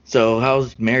So,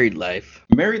 how's married life?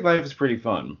 Married life is pretty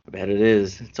fun. I bet it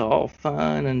is. It's all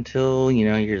fun until,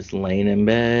 you're just laying in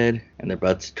bed and their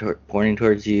butts pointing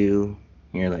towards you.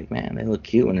 And you're like, man, they look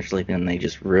cute when they're sleeping, and they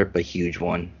just rip a huge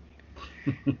one.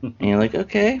 And you're like,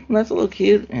 okay, that's a little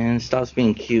cute. And it stops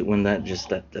being cute when that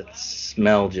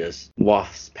smell just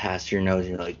wafts past your nose.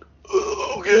 And you're like,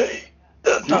 "Oh, okay,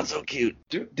 that's not so cute."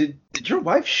 Dude, did your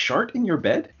wife shart in your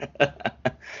bed?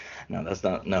 No,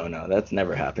 that's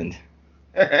never happened.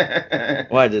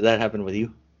 Why did that happen with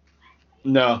you?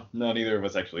 No, neither of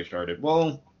us actually sharted.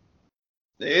 Well,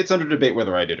 it's under debate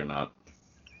whether I did or not.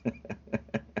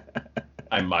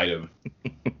 I might have.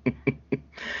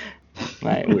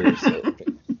 We're so.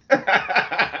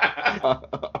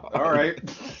 All right.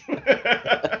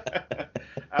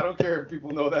 I don't care if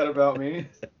people know that about me.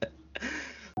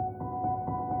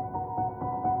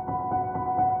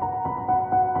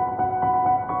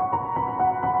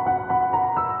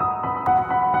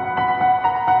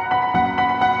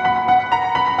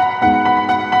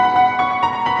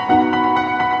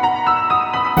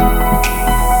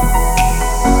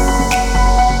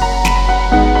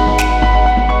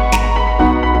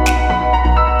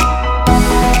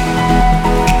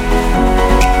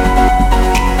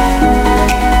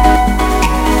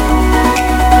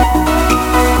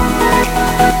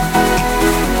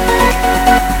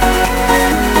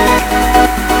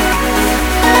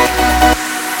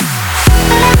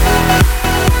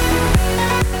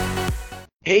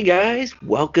 Hey guys,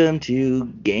 welcome to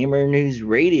Gamer News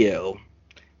Radio.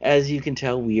 As you can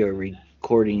tell, we are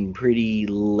recording pretty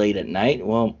late at night.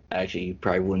 Well, actually, you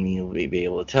probably wouldn't be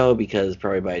able to tell because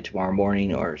probably by tomorrow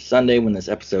morning or Sunday when this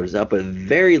episode is up, with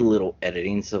very little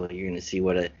editing, so you're going to see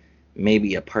what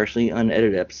maybe a partially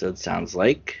unedited episode sounds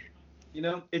like.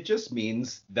 It just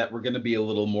means that we're going to be a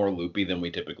little more loopy than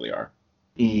we typically are.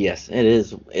 Yes, it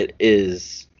is. It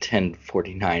is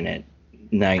 10:49 at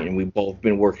night, and we've both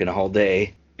been working all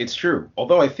day. It's true.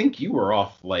 Although I think you were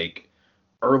off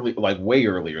early, way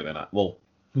earlier than I. Well,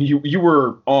 you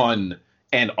were on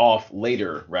and off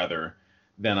later rather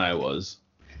than I was.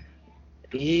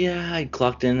 Yeah, I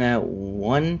clocked in at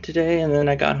 1 today, and then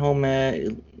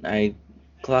I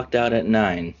clocked out at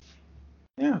 9.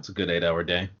 Yeah, it's a good 8-hour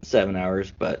day. 7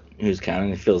 hours, but who's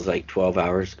counting? It feels like 12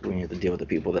 hours when you have to deal with the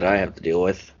people that I have to deal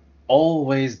with.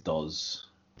 Always does.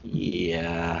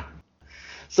 Yeah.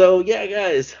 So yeah,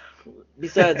 guys.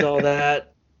 Besides all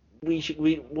that,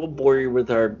 we'll bore you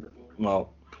with our,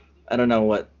 well, I don't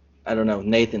know.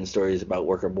 Nathan's stories about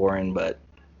work are boring, but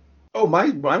oh,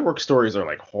 my work stories are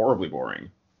like horribly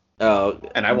boring. Oh,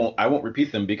 and I won't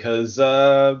repeat them because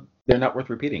they're not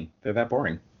worth repeating. They're that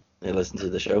boring. They listen to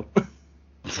the show.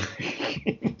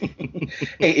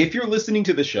 Hey, if you're listening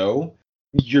to the show,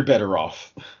 you're better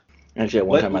off. Actually, at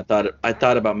one time I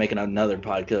thought about making another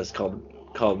podcast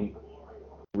called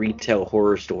Retail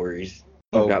Horror Stories.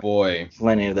 Oh boy,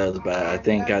 plenty of those, but I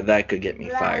think that could get me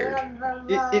fired.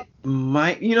 It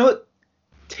might,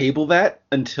 table that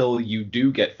until you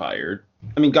do get fired.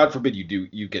 I mean, God forbid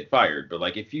you get fired, but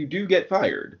like if you do get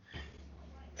fired,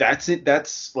 that's it.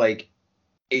 That's like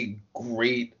a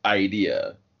great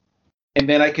idea. And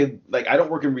then I could, I don't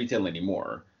work in retail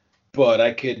anymore, but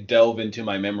I could delve into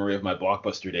my memory of my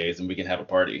Blockbuster days and we can have a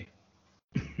party.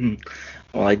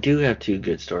 Well, I do have 2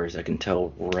 good stories I can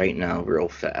tell right now real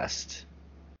fast.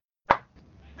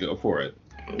 Go for it.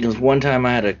 Because one time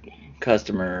I had a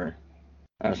customer,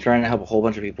 I was trying to help a whole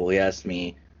bunch of people. He asked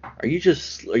me, are you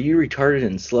retarded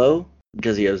and slow?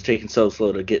 Because he was taking so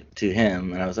slow to get to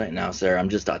him. And I was like, no, sir, I'm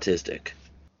just autistic.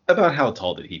 About how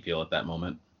tall did he feel at that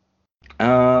moment?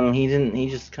 He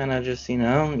just kind of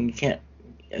you can't,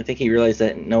 I think he realized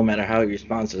that no matter how he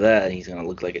responds to that, he's going to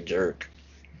look like a jerk.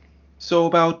 So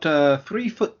about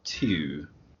 3'2".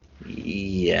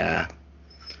 Yeah.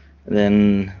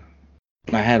 Then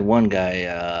I had one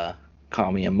guy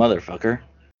call me a motherfucker.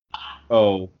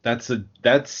 Oh, that's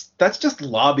just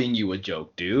lobbing you a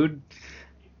joke, dude.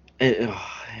 It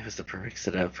was the perfect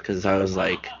setup because I was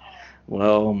like,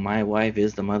 well, my wife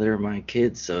is the mother of my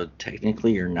kids, so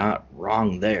technically you're not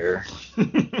wrong there.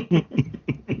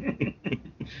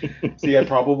 See, I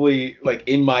probably,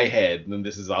 in my head, and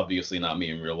this is obviously not me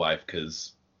in real life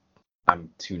because I'm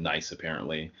too nice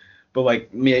apparently,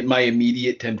 but my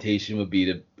immediate temptation would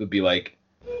be like,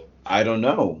 I don't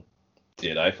know,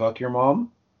 did I fuck your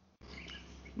mom?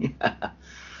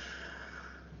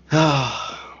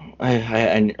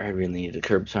 I really need to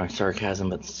curb sarcasm,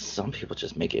 but some people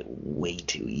just make it way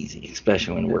too easy,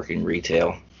 especially when working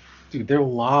retail. Dude, they're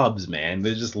lobs, man.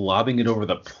 They're just lobbing it over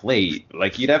the plate.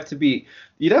 You'd have to be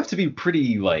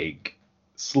pretty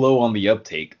slow on the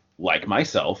uptake, like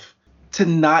myself, to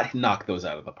not knock those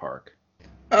out of the park.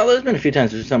 Oh, there's been a few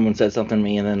times where someone said something to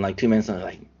me, and then like 2 minutes, I'm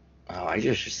like, oh, I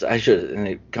should, and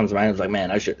it comes to mind, I was like, man,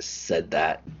 I should have said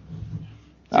that.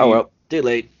 Oh See, well, too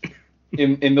late.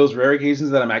 in those rare occasions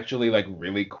that I'm actually like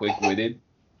really quick-witted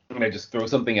and I just throw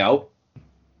something out,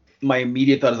 my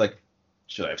immediate thought is like,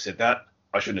 should I have said that?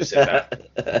 I shouldn't have said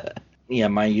that. Yeah,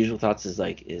 my usual thoughts is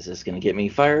like, is this gonna get me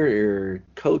fired or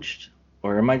coached,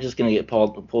 or am I just gonna get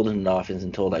pulled into the office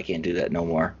and told I can't do that no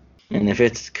more? And if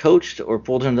it's coached or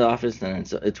pulled into the office, then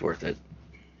it's worth it.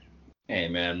 Hey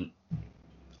man,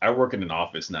 I work in an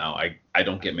office now. I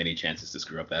don't get many chances to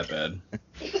screw up that bad.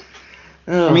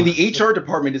 I mean, Oh. the HR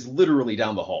department is literally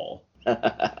down the hall.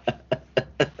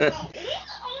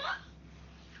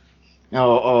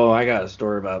 Oh, I got a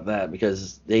story about that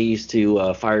because they used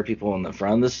to fire people in the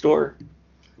front of the store.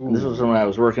 And this was when I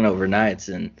was working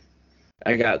overnights, and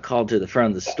I got called to the front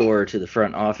of the store to the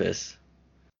front office.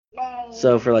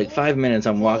 So for like 5 minutes,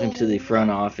 I'm walking to the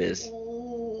front office,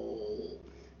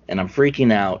 and I'm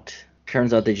freaking out.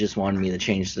 Turns out they just wanted me to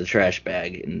change the trash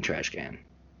bag in the trash can.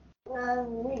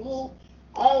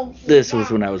 This was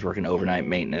when I was working overnight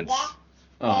maintenance.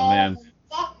 Oh man.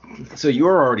 So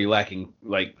you're already lacking,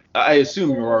 like, I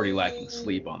assume you're already lacking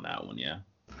sleep on that one, yeah?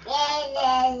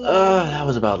 That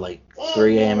was about like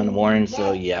 3 a.m. in the morning,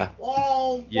 so yeah.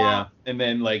 Yeah. And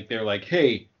then like they're like,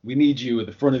 hey, we need you at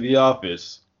the front of the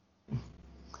office.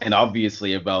 And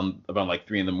obviously about like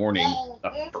 3 in the morning,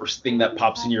 the first thing that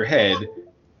pops in your head,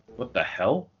 what the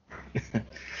hell?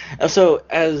 So,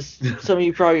 as some of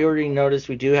you probably already noticed,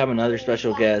 we do have another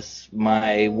special guest.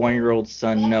 My 1-year-old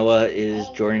son Noah is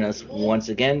joining us once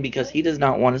again because he does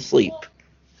not want to sleep.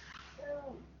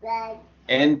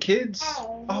 And kids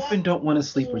often don't want to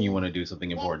sleep when you want to do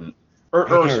something important.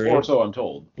 Or so I'm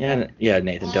told. Yeah,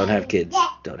 Nathan, don't have kids.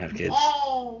 Don't have kids.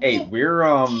 Hey, we're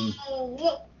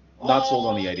not sold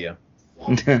on the idea.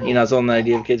 You're not sold on the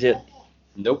idea of kids yet?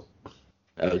 Nope.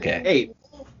 Okay. Hey,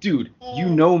 dude, you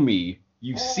know me.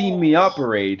 You've seen me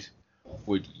operate.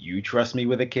 Would you trust me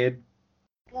with a kid?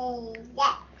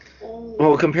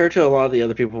 Well, compared to a lot of the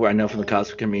other people I know from the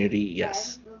cosplay community,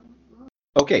 yes.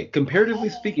 Okay, comparatively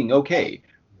speaking, okay.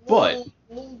 But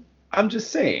I'm just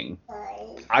saying,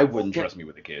 I wouldn't trust me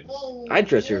with a kid. I'd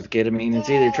trust you with a kid. I mean, it's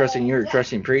either trusting you or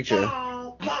trusting Preacher.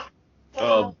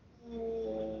 Let's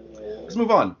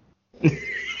move on.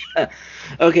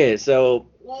 Okay, so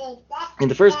in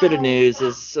the first bit of news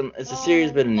it's a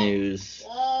serious bit of news.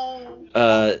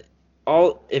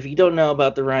 If you don't know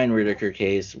about the Ryan Whittaker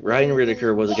case, Ryan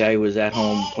Whittaker was a guy who was at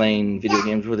home playing video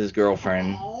games with his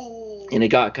girlfriend, and it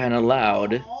got kind of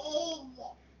loud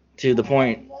to the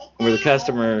point where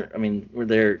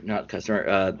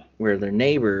where their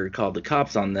neighbor called the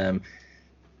cops on them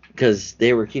because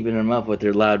they were keeping them up with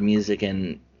their loud music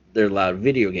and their loud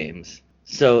video games.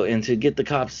 So, and to get the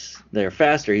cops there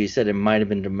faster, he said it might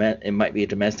be a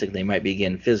domestic. They might be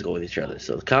getting physical with each other.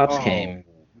 So the cops came. You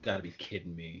gotta be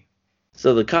kidding me.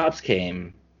 So the cops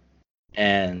came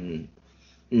and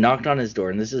knocked on his door,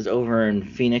 and this is over in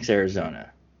Phoenix, Arizona,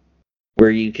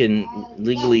 where you can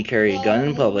legally carry a gun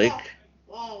in public.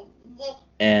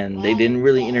 And they didn't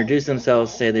really introduce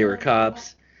themselves, say they were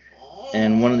cops.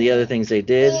 And one of the other things they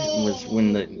did was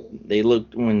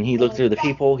when he looked through the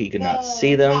peephole, he could not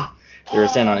see them. They were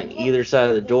standing on either side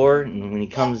of the door, and when he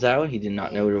comes out, he did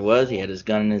not know what it was. He had his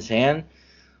gun in his hand.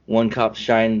 One cop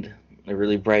shined a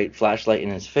really bright flashlight in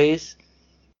his face,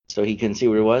 so he couldn't see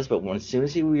what it was. But as soon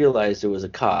as he realized it was a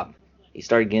cop, he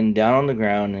started getting down on the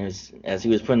ground. As he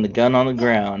was putting the gun on the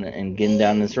ground and getting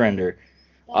down to surrender,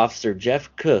 Officer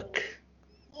Jeff Cook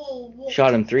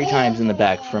shot him 3 times in the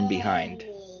back from behind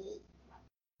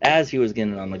as he was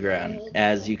getting on the ground,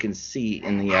 as you can see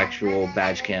in the actual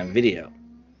badge cam video.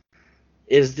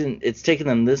 It's taken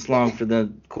them this long for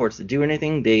the courts to do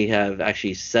anything. They have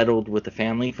actually settled with the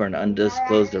family for an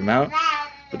undisclosed amount,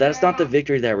 but that's not the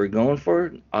victory that we're going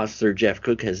for. Officer Jeff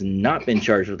Cook has not been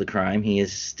charged with the crime. He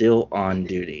is still on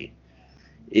duty.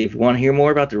 If you want to hear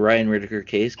more about the Ryan Whittaker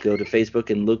case, go to Facebook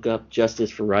and look up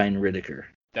Justice for Ryan Whittaker.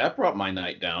 That brought my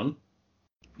night down.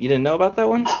 You didn't know about that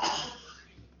one?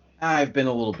 I've been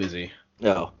a little busy.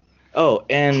 Oh,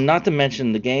 and not to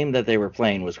mention the game that they were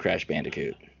playing was Crash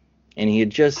Bandicoot. And he had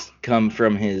just come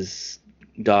from his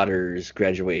daughter's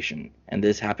graduation. And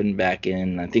this happened back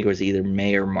in, I think it was either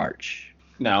May or March.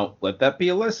 Now, let that be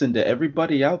a lesson to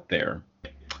everybody out there.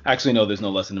 Actually, no, there's no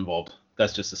lesson involved.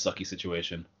 That's just a sucky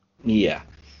situation. Yeah.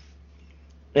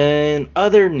 In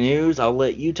other news, I'll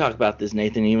let you talk about this,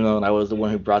 Nathan, even though I was the one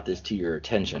who brought this to your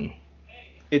attention.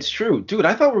 It's true. Dude,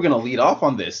 I thought we were going to lead off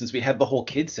on this since we had the whole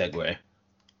kid segue.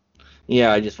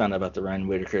 Yeah, I just found out about the Ryan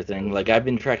Whittaker thing. Like, I've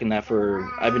been tracking that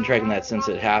since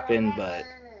it happened, but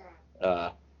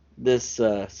this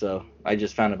so I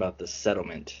just found about this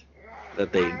settlement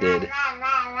that they did.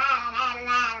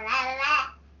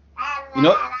 You know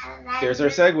what? There's our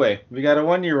segue. We got a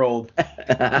 1-year-old.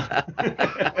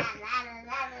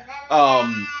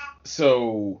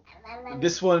 So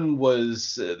this one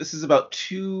was this is about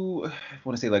I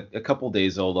want to say like a couple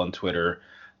days old on Twitter.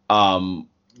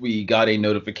 We got a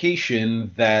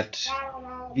notification that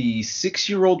the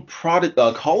 6-year-old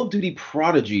Call of Duty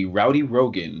prodigy Rowdy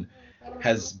Rogan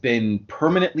has been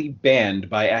permanently banned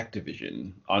by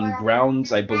Activision on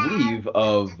grounds, I believe,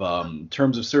 of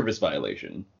terms of service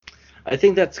violation. I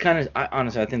think that's kind of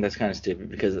honestly, I think that's kind of stupid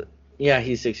because yeah,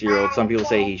 he's 6-year-old. Some people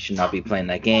say he should not be playing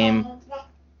that game,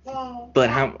 but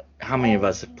how many of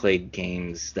us have played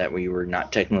games that we were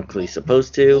not technically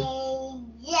supposed to?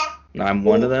 I'm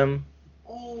one of them.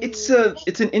 It's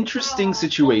an interesting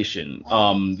situation.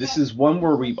 This is one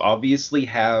where we obviously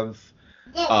have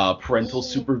parental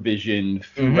supervision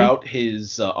throughout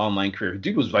his online career.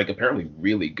 Dude was like apparently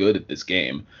really good at this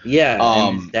game. Yeah,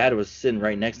 and his dad was sitting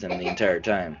right next to him the entire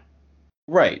time.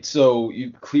 Right, so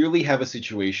you clearly have a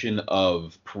situation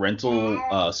of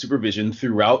parental supervision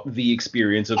throughout the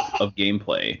experience of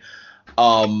gameplay.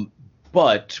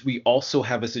 But we also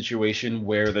have a situation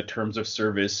where the terms of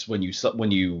service, when you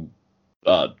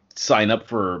sign up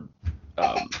for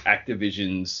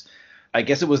Activision's, I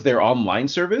guess it was their online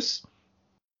service.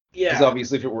 Yeah. Because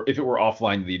obviously, if it were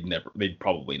offline, they'd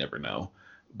probably never know.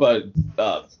 But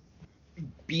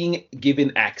being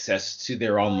given access to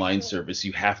their online service,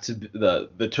 you have to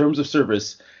the terms of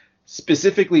service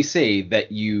specifically say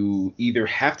that you either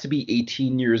have to be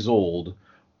 18 years old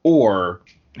or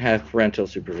have parental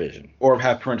supervision.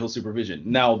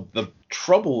 Now, the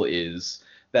trouble is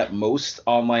that most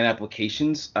online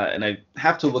applications, and I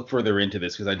have to look further into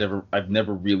this because I've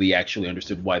never really actually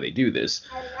understood why they do this.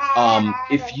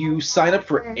 If you sign up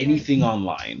for anything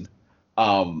online,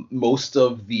 most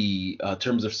of the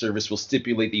terms of service will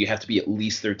stipulate that you have to be at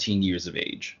least 13 years of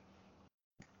age.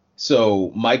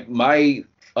 So my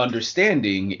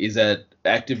understanding is that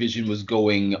Activision was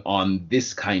going on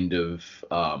this kind of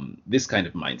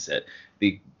mindset.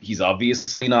 He's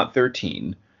obviously not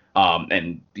 13,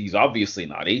 and he's obviously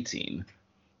not 18.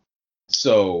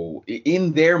 So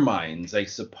in their minds, I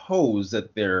suppose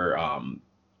that they're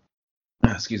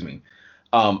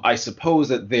I suppose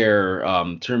that their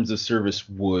terms of service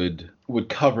would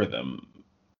cover them.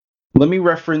 Let me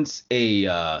reference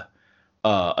an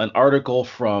article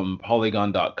from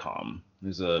Polygon.com.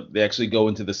 They actually go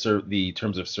into the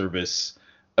terms of service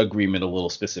agreement a little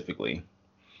specifically.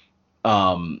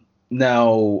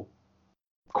 Now,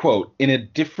 quote, in a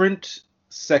different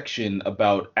section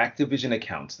about Activision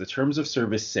accounts, the terms of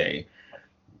service say,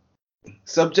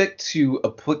 subject to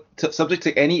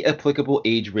any applicable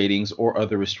age ratings or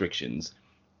other restrictions,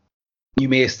 you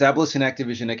may establish an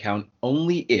Activision account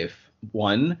only if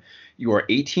 1. You are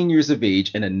 18 years of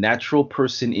age and a natural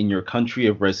person in your country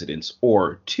of residence,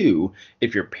 or 2.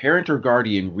 If your parent or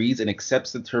guardian reads and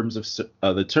accepts the terms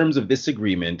of this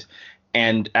agreement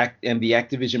and the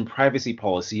Activision privacy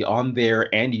policy on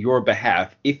their and your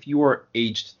behalf if you are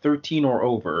aged 13 or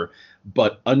over,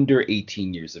 but under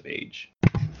 18 years of age.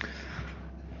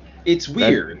 It's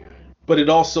weird, but it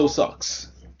also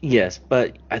sucks. Yes,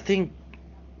 but I think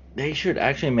they should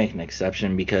actually make an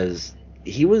exception because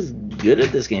he was good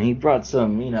at this game. He brought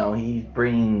some, he's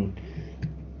bringing,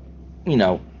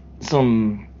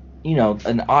 some,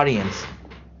 an audience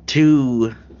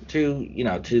to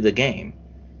the game.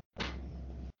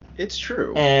 It's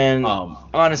true. And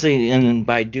honestly, and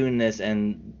by doing this,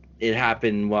 and it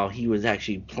happened while he was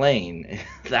actually playing,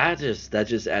 that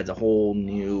just adds a whole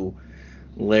new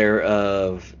layer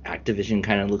of Activision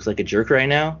kind of looks like a jerk right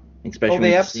now, especially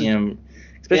when you see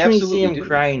him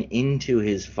crying into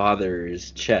his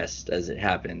father's chest as it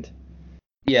happened.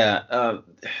 Yeah,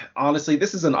 honestly,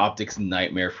 this is an optics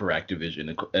nightmare for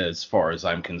Activision as far as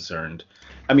I'm concerned.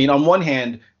 I mean, on one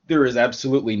hand, there is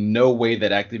absolutely no way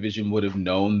that Activision would have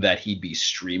known that he'd be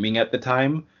streaming at the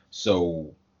time.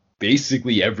 So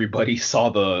basically everybody saw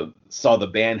the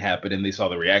ban happen and they saw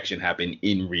the reaction happen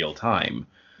in real time.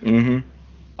 Mm-hmm.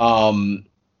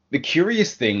 The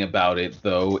curious thing about it,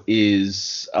 though,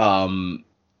 is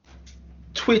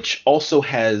Twitch also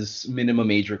has minimum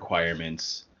age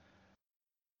requirements,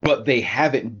 but they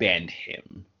haven't banned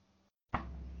him.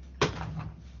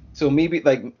 So maybe,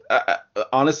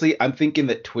 honestly, I'm thinking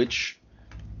that Twitch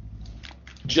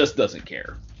just doesn't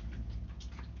care.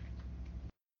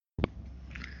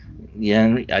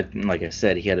 Yeah, and like I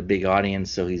said, he had a big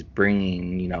audience, so he's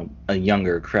bringing, a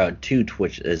younger crowd to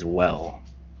Twitch as well.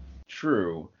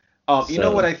 True. You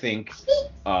know what So I think?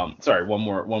 Sorry, one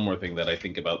more thing that I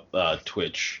think about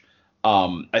Twitch.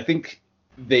 I think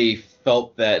they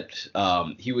felt that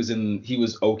he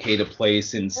was okay to play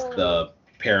since the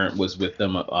parent was with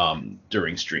them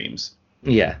during streams.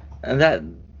 yeah, and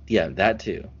that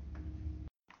too.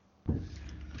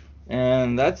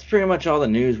 And that's pretty much all the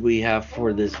news we have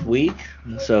for this week.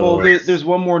 Well, So there's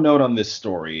one more note on this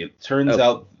story. It turns oh,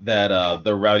 out that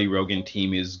the Rowdy Rogan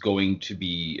team is going to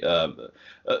be, uh,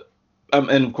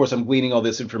 and of course I'm gleaning all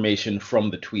this information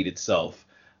from the tweet itself.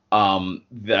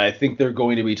 I think they're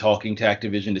going to be talking to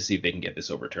Activision to see if they can get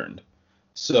this overturned.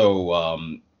 So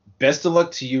best of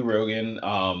luck to you, Rogan.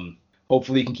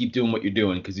 Hopefully you can keep doing what you're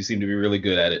doing because you seem to be really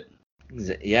good at it.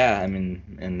 yeah, I mean,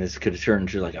 and this could have turned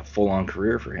into like a full-on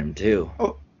career for him too.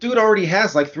 Oh, dude already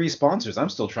has like 3 sponsors. I'm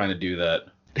still trying to do that.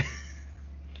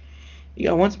 You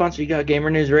got one sponsor, you got Gamer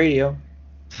News Radio.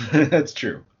 That's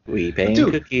true. We But pay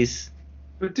dude, cookies.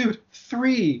 but dude,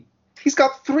 3. He's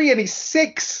got 3 and he's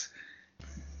 6.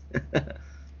 That's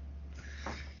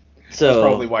So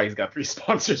probably why he's got 3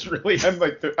 sponsors. Really,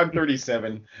 I'm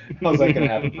 37. How's that gonna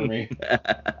happen for me?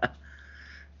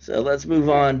 so let's move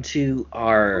on to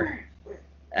our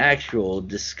actual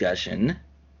discussion,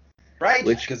 Right,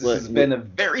 which because this has been a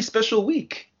very special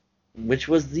week. which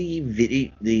was the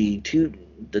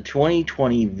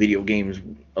 2020 Video Games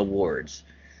Awards,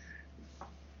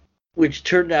 which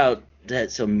turned out to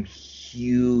have some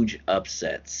huge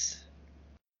upsets.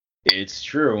 It's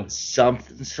true. Some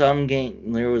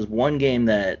game, there was one game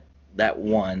that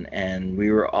won, and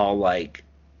we were all like,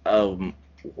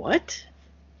 what?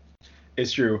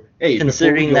 It's true. Hey,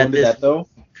 Considering before we go that into this that though,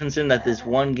 considering that this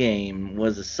one game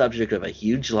was the subject of a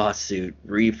huge lawsuit,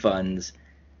 refunds,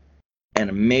 and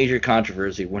a major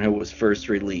controversy when it was first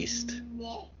released.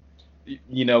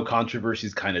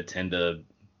 controversies kind of tend to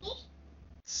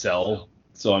sell.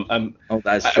 So Oh,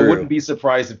 that's I true. wouldn't be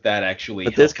surprised if that actually.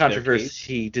 But this helped their case.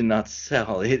 controversy did not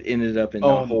sell. It ended up in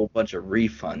Oh, a whole bunch of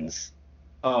refunds.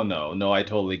 Oh no, I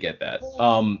totally get that.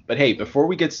 But hey, before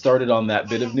we get started on that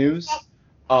bit of news,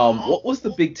 what was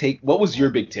the big take? What was your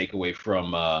big takeaway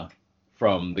from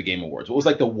the Game Awards? What was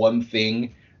like the one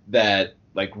thing that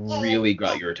like really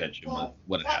got your attention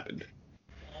when it happened?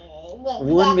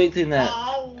 One big thing that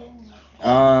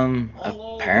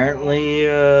apparently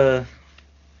oh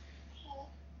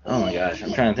my gosh,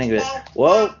 I'm trying to think of it.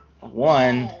 Well,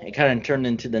 one, it kind of turned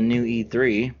into the new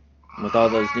E3 with all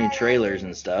those new trailers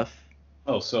and stuff.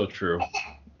 Oh, so true.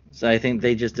 So I think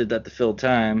they just did that to fill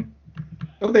time.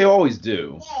 Oh, they always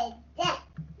do.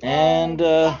 And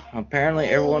apparently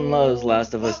everyone loves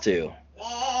Last of Us 2.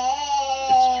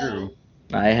 It's true.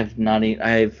 I have not.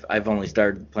 I've only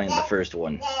started playing the first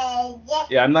one.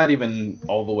 Yeah, I'm not even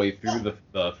all the way through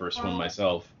the first one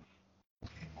myself.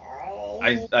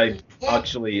 I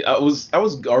actually I was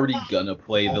already gonna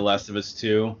play The Last of Us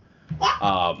 2.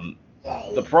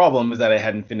 The problem is that I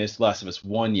hadn't finished Last of Us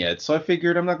 1 yet, so I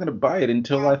figured I'm not gonna buy it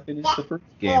until I finish the first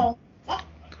game.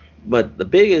 But the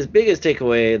biggest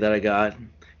takeaway that I got,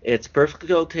 it's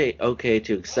perfectly okay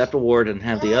to accept award and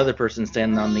have the other person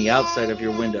stand on the outside of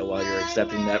your window while you're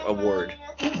accepting that award.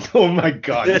 Oh my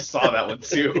god, you saw that one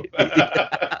too.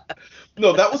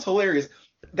 No, that was hilarious.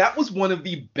 That was one of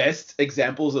the best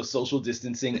examples of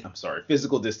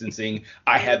physical distancing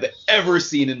I have ever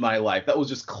seen in my life. That was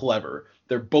just clever.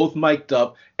 They're both mic'd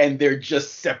up and they're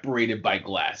just separated by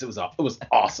glass. It was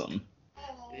awesome.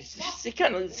 It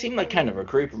kind of seemed like kind of a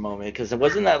creeper moment because it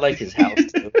wasn't that like his house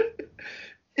too.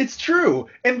 It's true,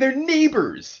 and they're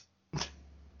neighbors.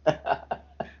 That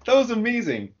was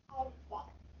amazing.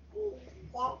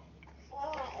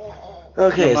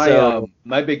 Okay, so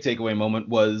my big takeaway moment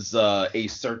was a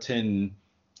certain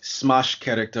Smash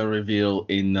character reveal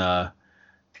in actually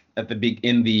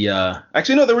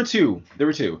no, there were two.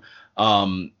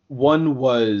 One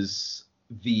was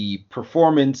the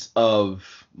performance of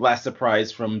Last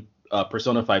Surprise from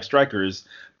Persona 5 Strikers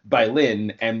by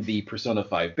Lynn and the Persona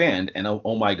 5 band, and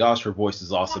oh my gosh, her voice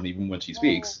is awesome even when she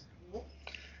speaks.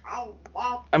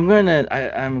 I'm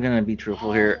gonna be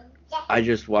truthful here. I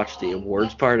just watched the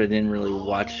awards part. I didn't really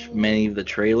watch many of the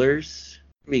trailers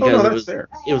because Fair.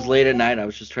 it was late at night. I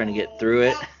was just trying to get through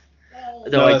it.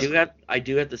 Though I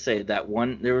do have to say that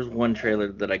there was one trailer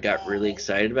that I got really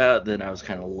excited about. Then I was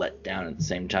kind of let down at the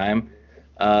same time.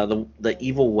 The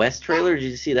Evil West trailer. Did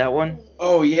you see that one?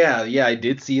 Oh yeah, I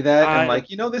did see that.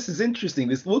 And this is interesting.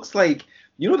 This looks like,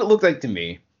 what it looked like to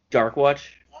me? Dark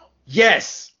Watch.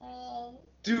 Yes.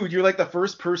 Dude, you're like the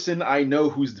first person I know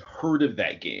who's heard of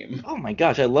that game. Oh my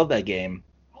gosh, I love that game.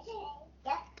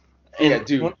 Yeah,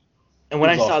 dude. And It when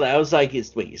I was saw awesome. that, I was like,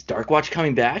 is Darkwatch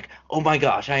coming back? Oh my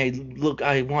gosh, I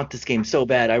want this game so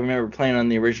bad. I remember playing on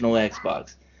the original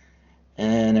Xbox,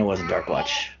 and it wasn't Darkwatch.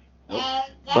 Nope.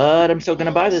 But I'm still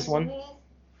gonna buy this one.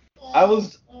 I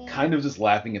was kind of just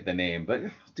laughing at the name, but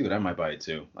dude, I might buy it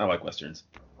too. I like westerns.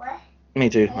 Me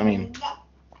too. I mean,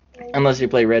 unless you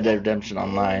play Red Dead Redemption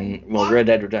Online, well, Red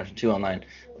Dead Redemption 2 Online,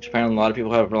 which apparently a lot of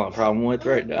people have a lot of problem with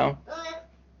right now.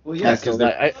 Well, yeah, because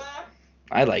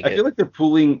I like I feel it. like they're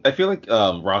pooling. I feel like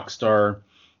Rockstar,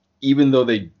 even though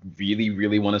they really,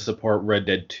 really want to support Red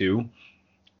Dead 2,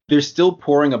 they're still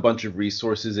pouring a bunch of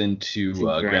resources into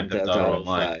Grand Grand Theft Theft Auto Auto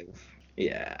Online. 5.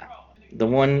 Yeah.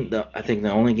 I think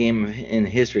the only game in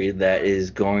history that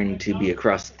is going to be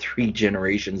across 3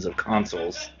 generations of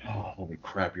consoles. Oh, holy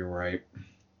crap, you're right.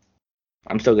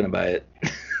 I'm still gonna buy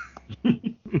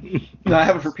No, I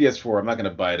have it for PS4. I'm not gonna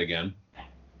buy it again.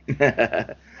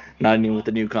 it. Not even with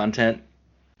the new content.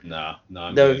 Nah, no,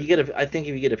 I'm Though if good. you get I think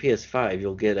if you get a PS5,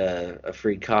 you'll get a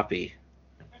free copy.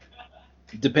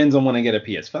 Depends on when I get a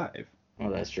PS5, Well,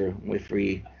 that's true. If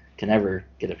we can ever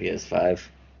get a PS5.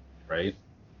 right?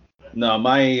 No,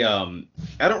 I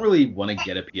don't really want to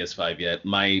get a PS5 yet.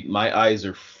 My eyes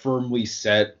are firmly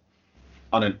set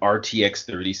on an RTX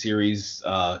 30 series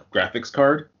graphics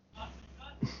card,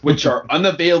 which are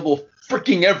unavailable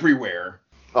freaking everywhere.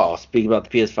 Oh, speaking about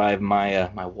the PS5, my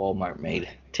Walmart made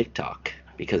TikTok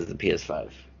because of the PS5,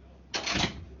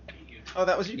 Oh,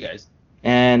 that was you guys.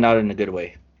 and not in a good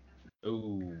way.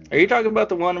 Oh, Are you talking about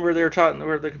the one where they're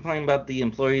complaining about the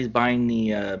employees buying the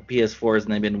PS4s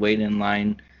and they've been waiting in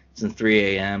line since 3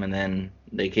 a.m. and then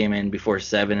they came in before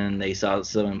 7 and they saw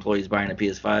some employees buying a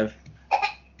PS5?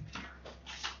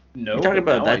 You no, talking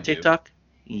but about now I that do. TikTok?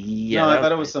 Yeah, No, I that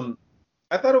thought it was was some.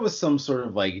 I thought it was some sort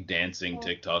of like dancing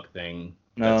TikTok thing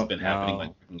that's no, been happening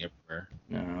like no, freaking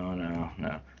everywhere.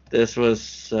 no. This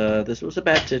was a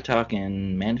bad TikTok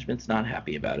and management's not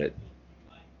happy about it.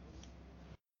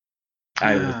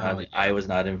 Ah, well, I yeah. was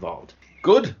not involved.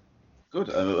 Good, good.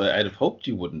 I'd have hoped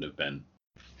you wouldn't have been.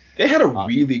 They had a Uh,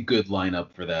 really good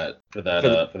lineup for for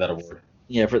the for that award.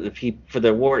 yeah for the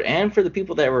award and for the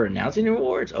people that were announcing the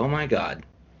awards. Oh my God,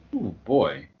 Ooh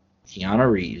boy,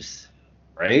 Keanu Reeves.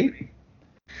 right? Hey,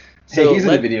 So he's in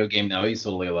a let video game now. He's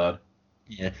totally allowed.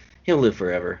 yeah, he'll live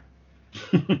forever.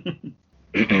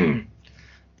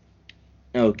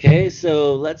 Okay,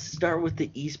 so let's start with the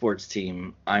esports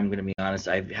team. I'm gonna be honest,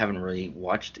 I haven't really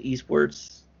watched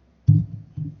esports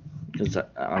because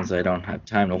honestly I don't have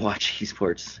time to watch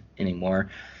esports anymore.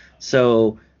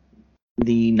 So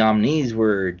the nominees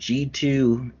were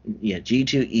G2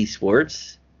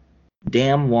 Esports,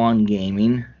 Damwon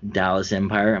Gaming, Dallas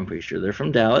Empire. I'm pretty sure they're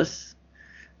from Dallas.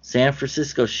 San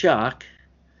Francisco Shock.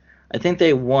 I think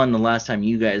they won the last time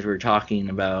you guys were talking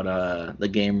about the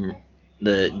game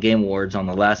awards on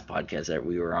the last podcast that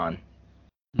we were on.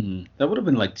 That would have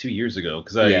been like 2 years ago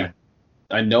because Yeah,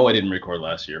 I know I didn't record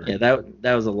last year. yeah,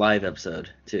 that was a live episode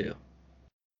too.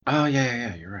 Oh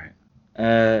yeah, you're right.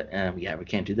 Yeah, we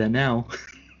can't do that now.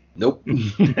 Nope.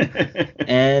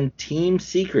 And Team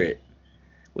Secret,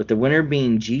 with the winner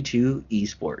being G2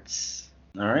 Esports.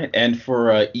 All right, and for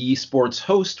esports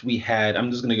host, we had. I'm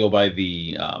just gonna go by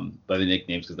the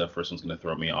nicknames because that first one's gonna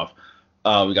throw me off.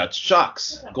 We got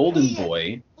Shocks, Golden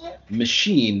Boy,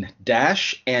 Machine,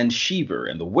 Dash, and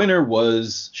Sheever, and the winner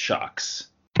was Shocks.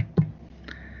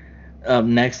 Up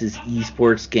next is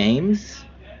Esports Games.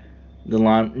 The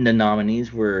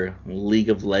nominees were League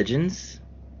of Legends,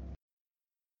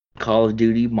 Call of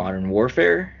Duty Modern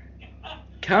Warfare,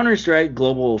 Counter-Strike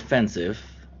Global Offensive,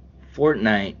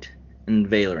 Fortnite, and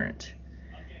Valorant.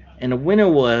 And the winner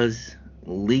was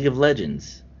League of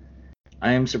Legends.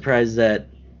 I am surprised that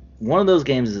one of those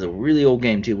games is a really old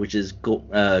game too, which is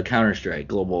Counter-Strike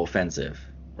Global Offensive.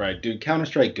 Right, dude. Counter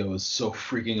Strike Go is so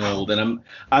freaking old, and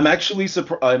I'm actually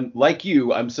surprised. I'm like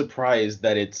you. I'm surprised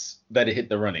that it hit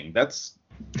the running. That's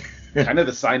kind of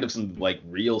the sign of some like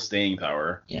real staying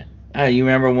power. Yeah. You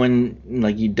remember when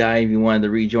like you died, you wanted to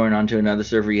rejoin onto another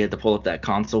server, you had to pull up that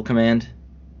console command?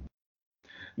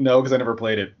 No, because I never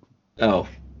played it. Oh.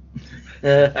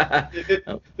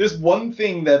 Oh. There's one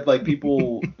thing that like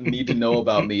people need to know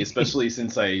about me, especially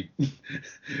since I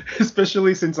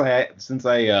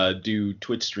do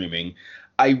Twitch streaming.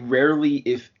 I rarely,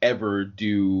 if ever,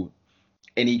 do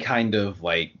any kind of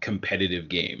like competitive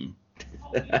game.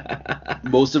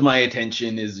 Most of my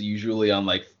attention is usually on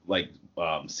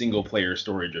single player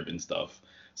story driven stuff.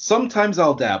 Sometimes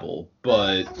I'll dabble,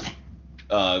 but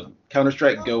Counter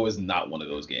Strike Go is not one of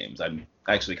those games. I'm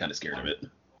actually kind of scared of it.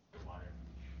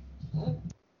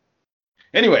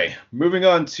 Anyway, moving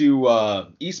on to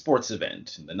esports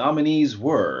event. The nominees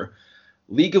were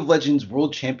League of Legends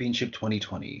World Championship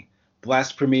 2020,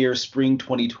 Blast Premier Spring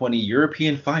 2020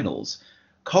 European Finals,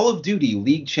 Call of Duty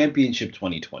League Championship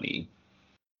 2020,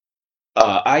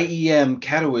 IEM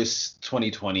Catalyst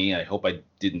 2020, I hope I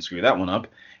didn't screw that one up,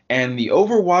 and the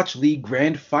Overwatch League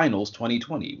Grand Finals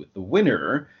 2020, with the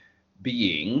winner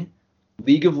being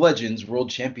League of Legends World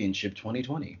Championship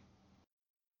 2020.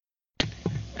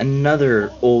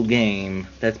 Another old game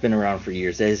that's been around for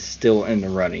years that is still in the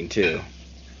running, too.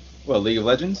 Well, League of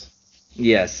Legends?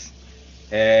 Yes.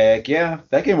 Heck yeah.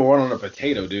 That game will run on a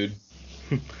potato, dude.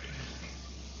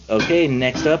 Okay,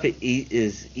 next up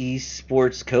is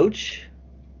esports coach.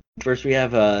 First we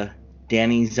have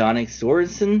Danny Zonic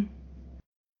Sorensen.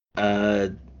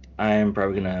 I'm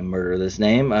probably gonna murder this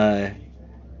name.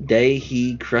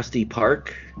 Daehee Krusty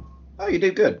Park. Oh, you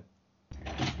did good.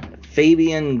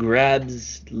 Fabian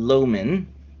Grabs Lohman.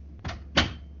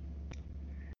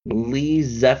 Lee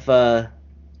Zepha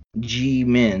G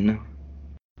Min.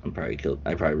 I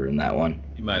probably ruined that one.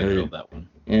 You might have killed that one.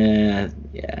 Yeah.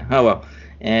 Oh well.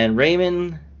 And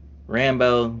Raymond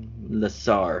Rambo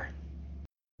Lassar.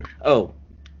 Oh,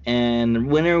 and the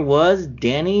winner was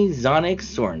Danny Zonic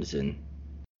Sorensen.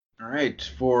 All right,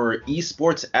 for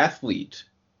esports athlete.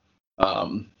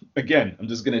 Again, I'm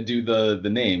just gonna do the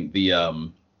name,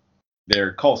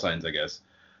 their call signs, I guess.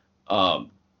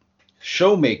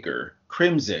 Showmaker,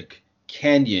 Crimsic,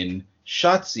 Canyon,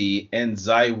 Shotzi, and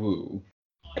Zaiwu.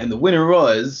 And the winner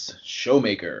was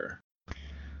Showmaker.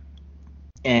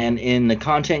 And in the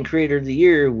Content Creator of the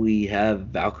Year, we have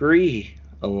Valkyrie,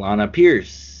 Alana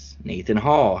Pierce, Nathan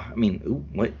Hall. I mean,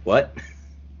 what?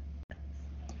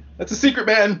 That's a secret,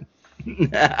 man.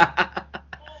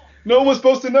 No one was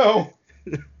supposed to know.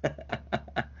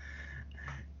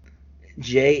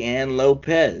 J. Ann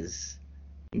Lopez,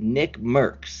 Nick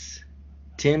Merckx,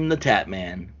 Tim the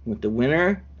Tatman, with the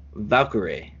winner,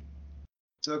 Valkyrie.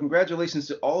 So congratulations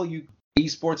to all you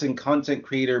esports and content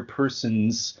creator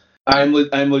persons. I'm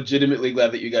legitimately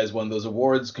glad that you guys won those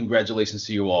awards. Congratulations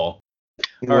to you all.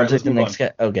 You want to take the next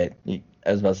okay.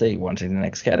 I was about to say, you want to take the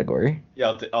next category?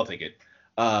 Yeah, I'll take it.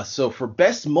 So for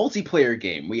best multiplayer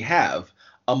game, we have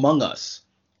Among Us,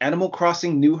 Animal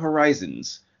Crossing New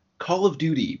Horizons, Call of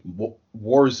Duty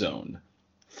Warzone,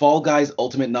 Fall Guys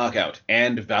Ultimate Knockout,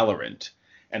 and Valorant.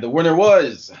 And the winner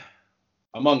was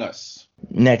Among Us.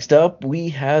 Next up, we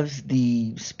have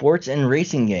the sports and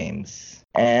racing games.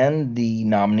 And the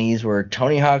nominees were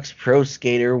Tony Hawk's Pro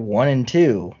Skater 1 and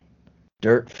 2,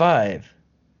 Dirt 5,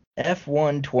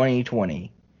 F1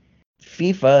 2020,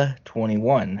 FIFA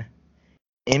 21,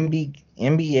 NBA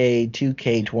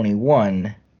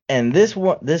 2K21, and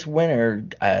this winner,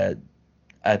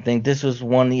 I think this was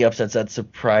one of the upsets that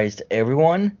surprised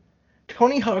everyone.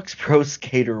 Tony Hawk's Pro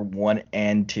Skater 1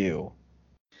 and 2.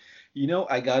 You know,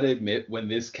 I gotta admit, when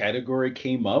this category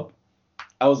came up,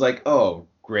 I was like, oh,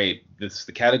 great. This is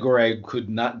the category I could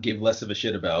not give less of a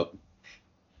shit about.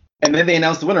 And then they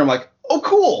announced the winner. I'm like, oh,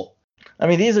 cool. I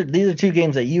mean, these are two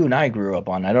games that you and I grew up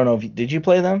on. I don't know if did you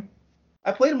play them?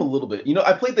 I played them a little bit. You know,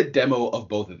 I played the demo of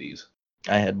both of these.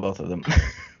 I had both of them.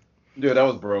 Dude, I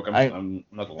was broke. I'm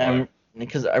not gonna lie.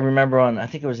 Because I remember I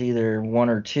think it was either 1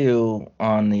 or 2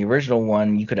 on the original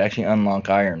one, you could actually unlock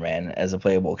Iron Man as a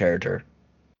playable character.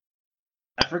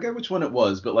 I forget which one it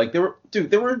was, but like there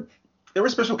were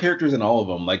special characters in all of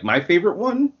them. Like my favorite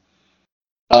one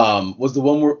was the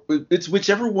one where it's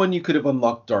whichever one you could have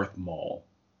unlocked Darth Maul.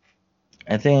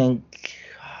 I think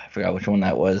I forgot which one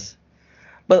that was.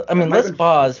 But I mean, let's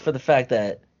pause for the fact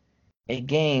that a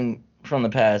game from the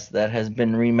past that has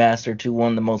been remastered to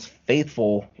one of the most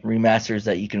faithful remasters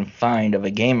that you can find of a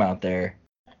game out there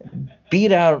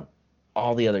beat out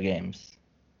all the other games.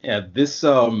 Yeah, this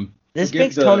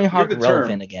makes Tony Hawk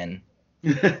relevant again.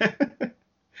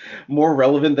 More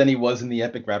relevant than he was in the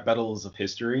epic rap battles of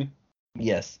history?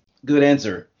 Yes. Good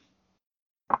answer.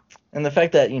 And the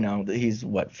fact that, he's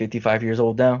 55 years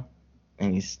old now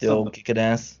and he's still kicking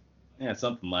ass. Yeah,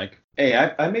 something like. Hey,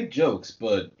 I make jokes,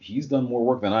 but he's done more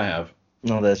work than I have.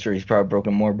 No, that's true. He's probably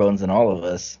broken more bones than all of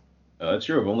us. That's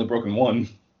true. I've only broken one.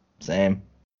 Same.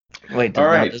 Wait,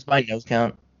 does my nose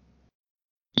count?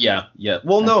 Yeah.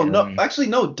 Well, no. Actually,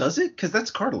 no. Does it? Because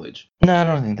that's cartilage. No, I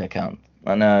don't think that counts.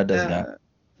 No, it doesn't count.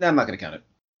 No, I'm not going to count it.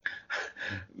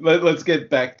 Let's get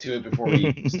back to it before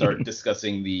we start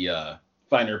discussing the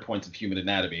finer points of human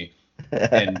anatomy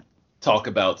and talk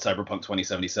about Cyberpunk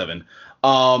 2077.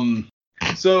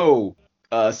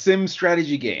 Sim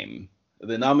strategy game.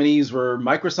 The nominees were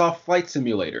Microsoft Flight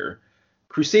Simulator,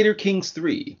 Crusader Kings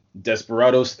 3,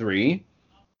 Desperados 3,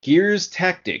 Gears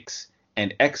Tactics,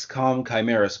 and XCOM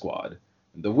Chimera Squad.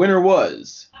 The winner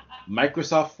was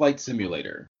Microsoft Flight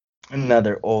Simulator.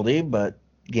 Another oldie, but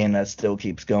game that still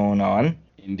keeps going on.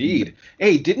 Indeed.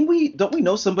 Hey, don't we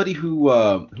know somebody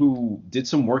who did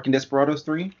some work in Desperados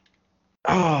 3?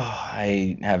 Oh,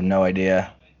 I have no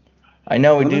idea. I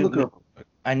know we Let me look do. it up.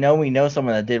 I know we know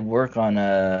someone that did work on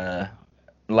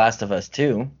Last of Us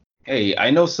 2. Hey, I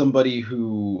know somebody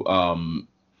who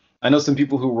I know some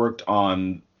people who were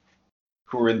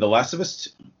in The Last of Us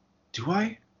 2. Do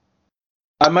I?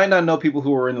 I might not know people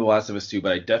who were in The Last of Us 2,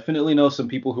 but I definitely know some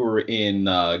people who were in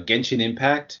Genshin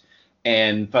Impact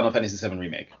and Final Fantasy VII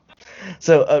Remake.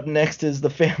 So up next is the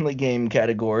family game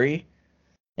category,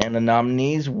 and the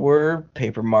nominees were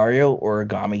Paper Mario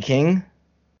Origami King,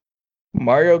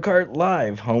 Mario Kart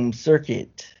Live Home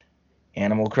Circuit,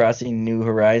 Animal Crossing New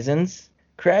Horizons,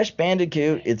 Crash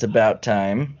Bandicoot It's About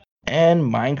Time, and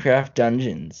Minecraft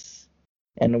Dungeons.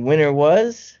 And the winner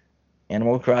was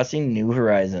Animal Crossing New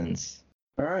Horizons.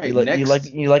 All right, You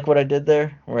like what I did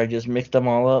there, where I just mixed them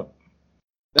all up?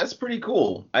 That's pretty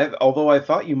cool. Although I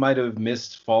thought you might have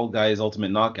missed Fall Guys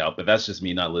Ultimate Knockout, but that's just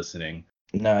me not listening.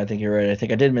 No, I think you're right. I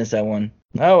think I did miss that one.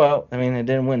 Oh well, I mean it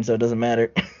didn't win, so it doesn't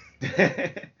matter.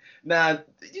 Nah,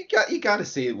 you gotta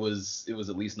say it was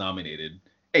at least nominated.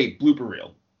 Hey, blooper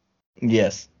reel.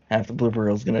 Yes, half the blooper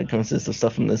reel is gonna consist of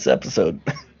stuff from this episode.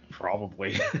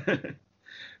 Probably.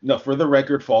 No, for the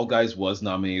record, Fall Guys was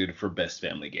nominated for Best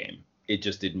Family Game. It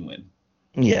just didn't win.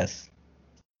 Yes.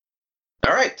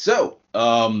 All right, so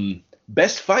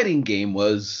Best Fighting Game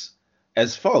was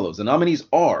as follows. The nominees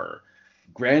are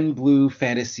Grand Blue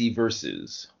Fantasy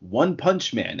Versus, One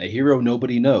Punch Man, A Hero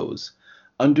Nobody Knows,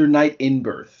 Under Night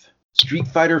In-Birth, Street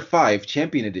Fighter V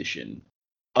Champion Edition,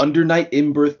 Under Night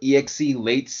In-Birth EXE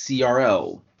Late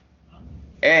CRL,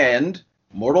 and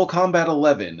Mortal Kombat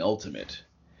 11 Ultimate.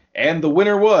 And the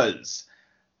winner was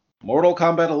Mortal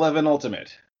Kombat 11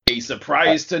 Ultimate. A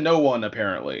surprise to no one,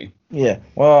 apparently. Yeah.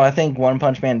 Well, I think One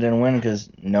Punch Man didn't win because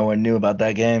no one knew about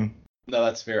that game. No,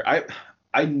 that's fair.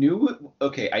 I knew it.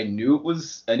 Okay, I knew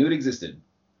it existed.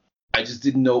 I just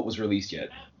didn't know it was released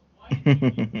yet,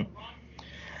 and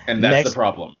that's the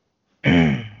problem.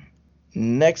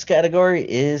 Next category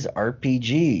is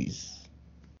RPGs,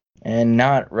 and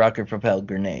not rocket-propelled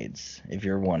grenades, if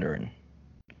you're wondering.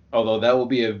 Although that will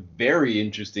be a very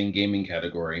interesting gaming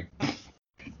category.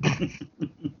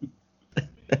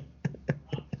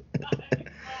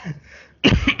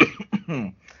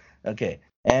 Okay,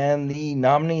 and the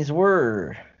nominees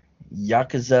were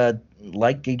Yakuza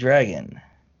Like a Dragon,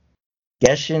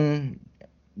 Genshin,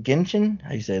 how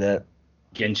do you say that?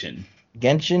 Genshin.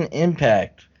 Genshin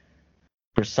Impact,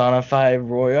 Persona 5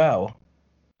 Royale,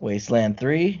 Wasteland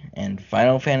 3, and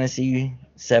Final Fantasy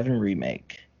VII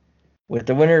Remake. With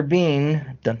the winner being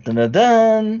dun dun dun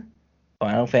dun,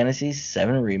 Final Fantasy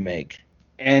VII Remake.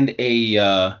 And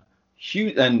a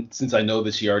huge, and since I know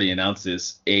that she already announced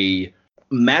this, a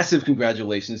massive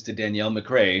congratulations to Danielle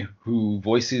McRae, who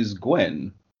voices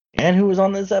Gwen. And who was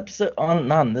on this episode,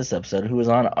 not on this episode, who was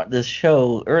on this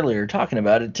show earlier talking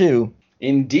about it too.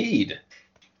 Indeed.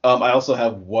 I also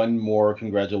have one more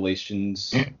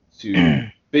congratulations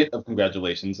bit of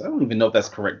congratulations. I don't even know if that's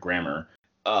correct grammar.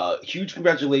 Huge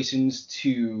congratulations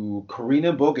to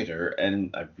Karina Bogater,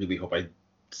 and I really hope I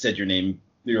said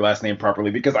your last name properly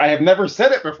because I have never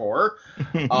said it before.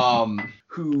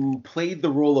 Who played the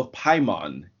role of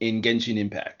Paimon in Genshin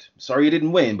Impact. Sorry you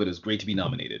didn't win, but it was great to be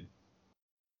nominated.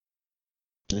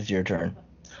 It's your turn.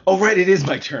 Oh right, it is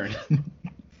my turn.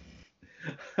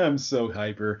 I'm so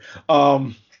hyper.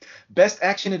 Best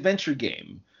Action Adventure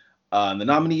Game. The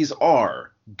nominees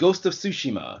are Ghost of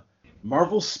Tsushima,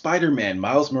 Marvel's Spider-Man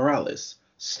Miles Morales,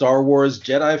 Star Wars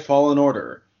Jedi Fallen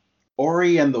Order,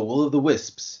 Ori and the Will of the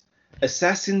Wisps,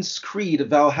 Assassin's Creed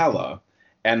Valhalla,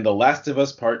 and The Last of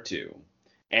Us Part 2.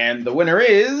 And the winner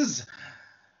is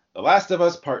The Last of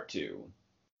Us Part 2.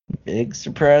 Big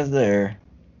surprise there.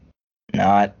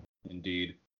 Not.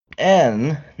 Indeed.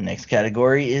 And next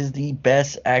category is the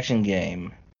best action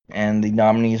game. And the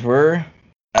nominees were,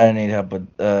 I need help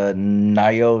with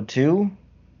Nioh 2.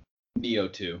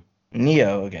 Nioh 2.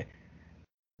 Nioh, okay.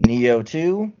 Nioh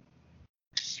 2,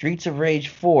 Streets of Rage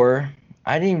 4.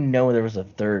 I didn't even know there was a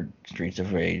third Streets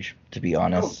of Rage, to be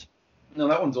honest. No,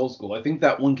 that one's old school. I think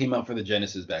that one came out for the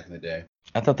Genesis back in the day.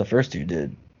 I thought the first two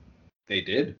did. They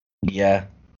did? Yeah.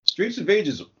 Streets of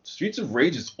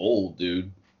Rage is old,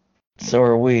 dude. So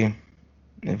are we,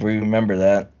 if we remember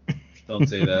that. Don't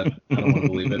say that. I don't want to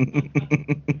believe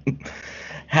it.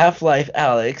 Half-Life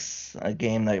Alyx, a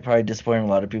game that probably disappointed a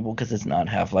lot of people because it's not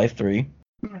Half-Life 3.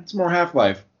 It's more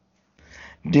Half-Life.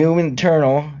 Doom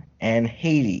Eternal, and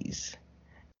Hades.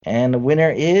 And the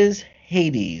winner is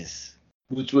Hades.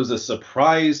 Which was a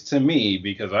surprise to me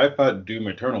because I thought Doom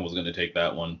Eternal was going to take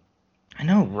that one. I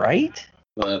know, right?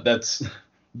 That's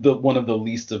the one of the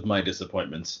least of my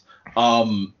disappointments.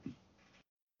 Um,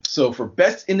 so for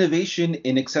best innovation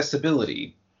in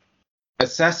accessibility,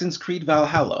 Assassin's Creed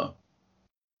Valhalla,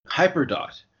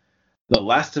 Hyperdot, The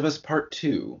Last of Us Part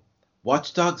 2,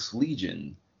 Watch Dogs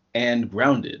Legion, and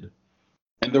Grounded.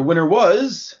 And the winner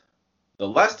was The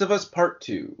Last of Us Part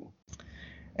 2.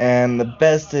 And the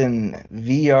best in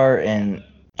VR and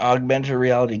augmented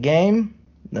reality game,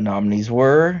 the nominees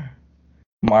were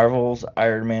Marvel's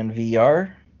Iron Man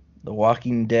VR, The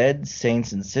Walking Dead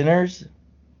Saints and Sinners,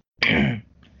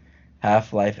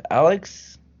 Half-Life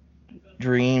Alyx,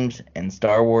 Dreams, and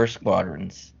Star Wars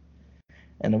Squadrons.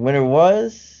 And the winner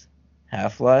was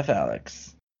Half-Life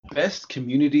Alyx. Best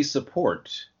community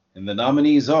support. And the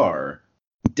nominees are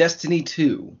Destiny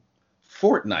 2,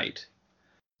 Fortnite,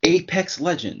 Apex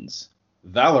Legends,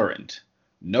 Valorant,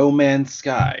 No Man's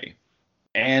Sky,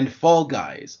 and Fall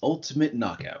Guys Ultimate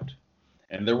Knockout.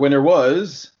 And their winner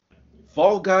was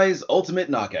Fall Guys Ultimate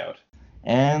Knockout.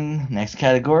 And next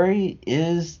category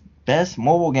is Best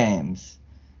Mobile Games.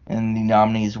 And the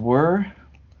nominees were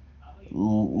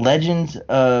Legends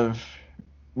of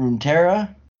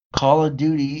Runeterra, Call of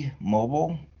Duty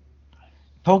Mobile,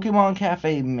 Pokemon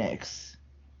Cafe Mix,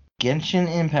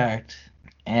 Genshin Impact,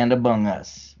 and Among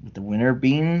Us, with the winner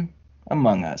being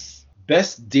Among Us.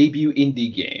 Best Debut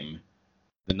Indie Game.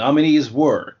 The nominees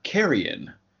were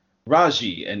Carrion,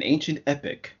 Raji, An Ancient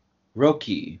Epic,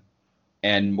 Roki,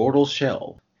 and Mortal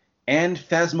Shell, and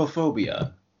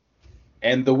Phasmophobia.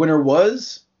 And the winner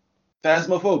was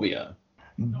Phasmophobia.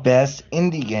 Best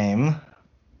Indie Game.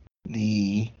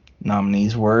 The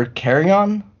nominees were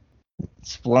Carrion,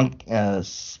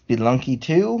 Spelunky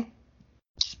 2,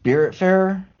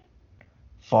 Spiritfarer,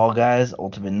 Fall Guys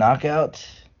Ultimate Knockout,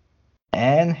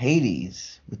 and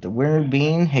Hades, with the winner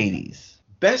being Hades.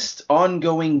 Best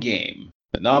Ongoing Game.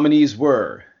 The nominees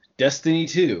were Destiny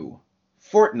 2,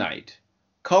 Fortnite,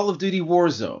 Call of Duty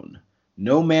Warzone,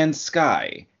 No Man's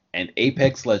Sky, and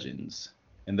Apex Legends.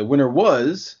 And the winner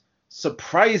was,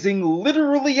 surprising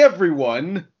literally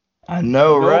everyone, I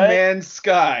know, No right? Man's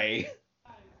Sky.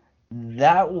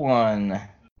 That one,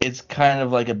 it's kind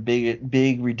of like a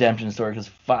big redemption story because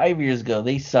 5 years ago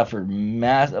they suffered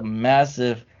a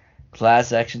massive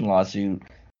class action lawsuit.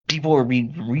 People were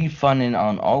being refunded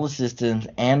on all the systems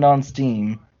and on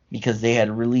Steam because they had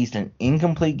released an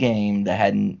incomplete game that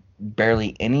had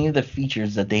barely any of the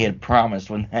features that they had promised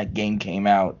when that game came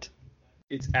out.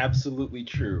 It's absolutely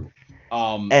true.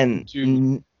 And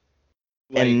Dude,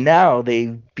 and now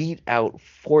they beat out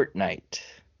Fortnite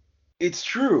it's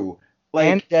true.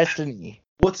 and Destiny.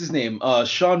 What's his name?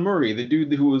 Sean Murray, the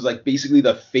dude who was basically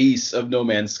the face of No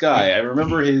Man's Sky. I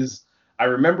remember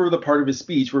the part of his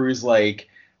speech where he's like,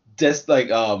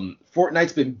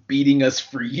 Fortnite's been beating us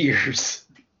for years.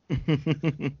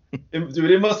 Dude,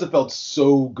 it must have felt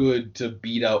so good to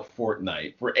beat out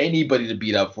Fortnite. For anybody to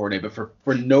beat out Fortnite, but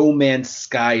for No Man's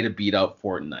Sky to beat out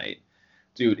Fortnite.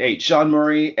 Dude, hey, Sean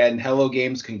Murray and Hello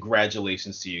Games,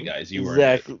 congratulations to you guys. You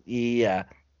exactly. Yeah,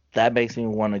 that makes me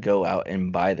want to go out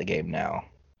and buy the game now.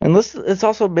 And let's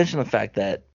also mention the fact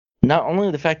that not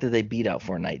only the fact that they beat out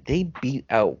Fortnite, they beat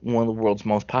out one of the world's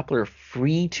most popular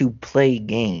free-to-play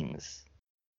games.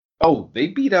 Oh, they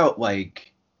beat out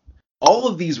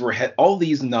all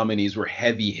these nominees were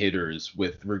heavy hitters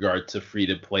with regard to free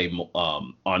to play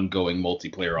ongoing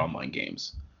multiplayer online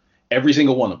games. Every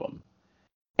single one of them.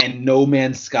 And No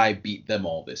Man's Sky beat them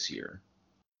all this year.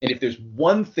 And if there's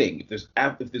one thing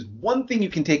you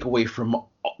can take away from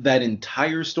that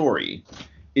entire story,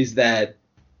 is that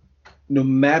no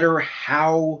matter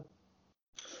how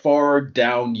far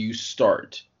down you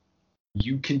start,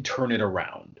 you can turn it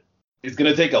around. It's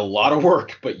going to take a lot of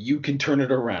work, but you can turn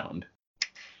it around.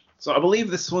 So I believe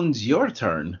this one's your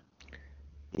turn.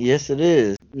 Yes, it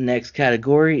is. Next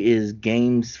category is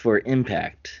Games for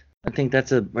Impact. I think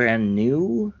that's a brand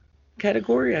new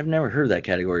category. I've never heard that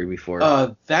category before.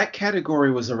 That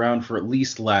category was around for at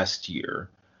least last year.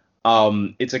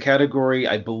 It's a category,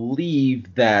 I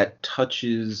believe, that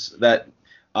touches that.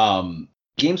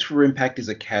 Games for Impact is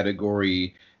a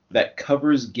category that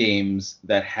covers games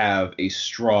that have a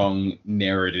strong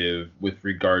narrative with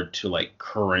regard to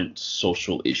current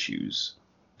social issues.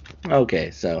 Okay,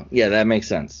 so yeah, that makes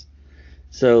sense.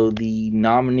 So the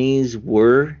nominees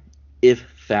were If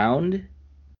Found,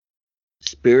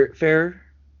 Spiritfarer,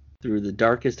 Through the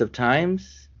Darkest of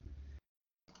Times,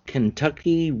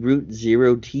 Kentucky Route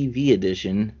Zero TV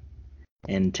Edition,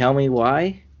 and Tell Me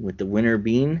Why, with the winner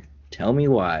being Tell Me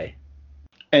Why.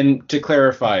 And to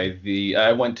clarify,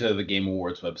 I went to the Game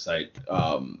Awards website.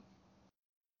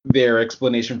 Their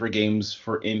explanation for Games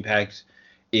for Impact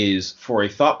is for a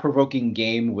thought-provoking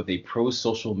game with a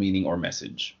pro-social meaning or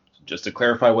message. Just to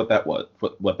clarify what that was,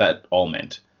 what that all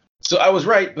meant. So I was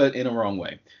right, but in a wrong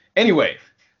way. Anyway,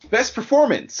 best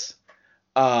performance.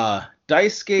 The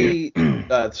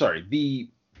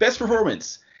best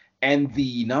performance, and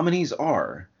the nominees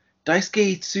are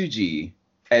Daisuke Tsuji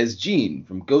as Jin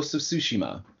from Ghost of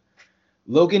Tsushima,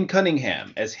 Logan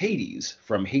Cunningham as Hades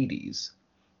from Hades,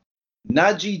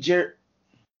 Naji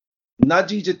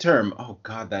Jaterm. Oh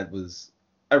God,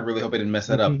 I really hope I didn't mess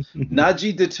that up.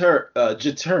 Naji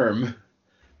Jaterm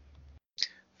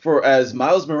for as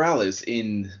Miles Morales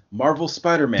in Marvel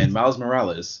Spider-Man Miles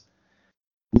Morales,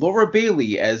 Laura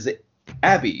Bailey as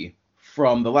Abby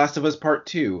from The Last of Us Part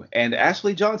 2, and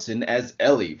Ashley Johnson as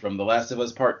Ellie from The Last of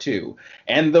Us Part 2.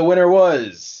 And the winner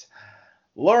was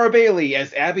Laura Bailey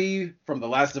as Abby from The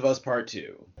Last of Us Part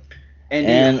 2.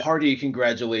 And a hearty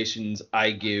congratulations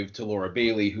I give to Laura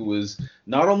Bailey, who was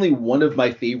not only one of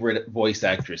my favorite voice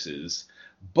actresses,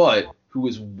 but who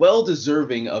is well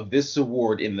deserving of this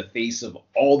award in the face of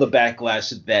all the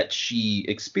backlash that she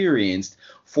experienced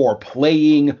for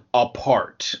playing a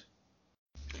part.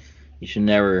 You should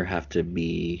never have to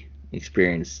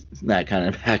experience that kind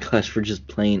of backlash for just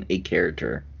playing a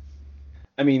character.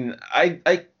 I mean,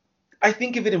 I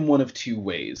think of it in one of two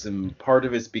ways, and part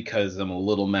of it's because I'm a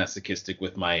little masochistic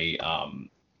with my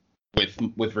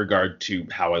with regard to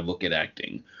how I look at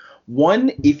acting.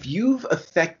 One, if you've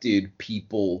affected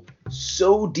people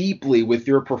so deeply with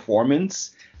your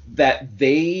performance that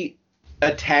they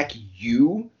attack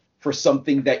you for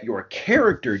something that your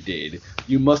character did,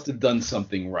 you must have done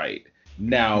something right.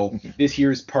 Now, this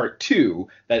here's part 2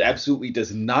 that absolutely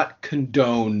does not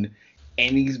condone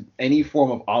any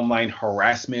form of online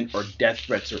harassment or death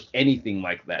threats or anything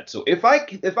like that. So if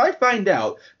I find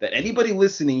out that anybody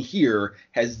listening here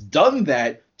has done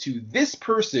that to this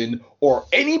person or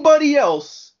anybody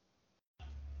else,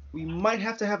 we might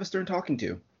have to have a stern talking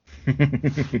to.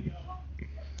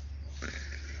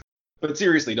 But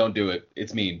seriously, don't do it.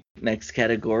 It's mean. Next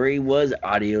category was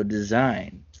audio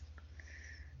design,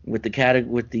 with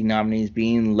the nominees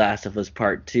being Last of Us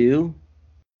Part 2,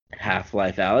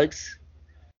 Half-Life Alyx,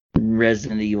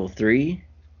 Resident Evil 3,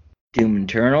 Doom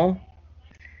Eternal,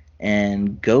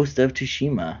 and Ghost of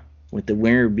Tsushima, with the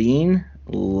winner being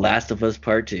Last of Us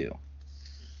Part 2.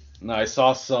 Now, I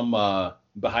saw some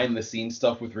behind-the-scenes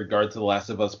stuff with regard to The Last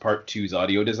of Us Part 2's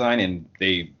audio design, and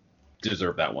they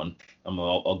deserve that one.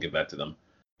 I'll give that to them.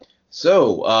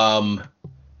 So,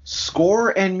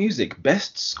 score and music.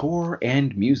 Best score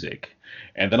and music.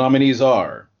 And the nominees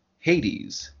are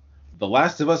Hades, The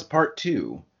Last of Us Part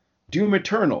 2, Doom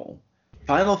Eternal,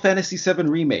 Final Fantasy VII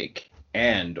Remake,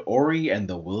 and Ori and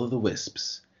the Will of the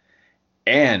Wisps.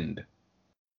 And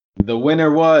the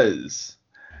winner was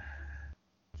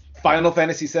Final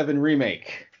Fantasy VII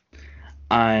Remake.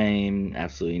 I'm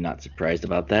absolutely not surprised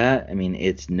about that. I mean,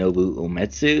 it's Nobu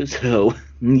Uematsu, so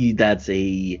that's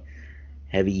a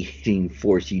heavy-hitting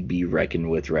force you'd be reckoned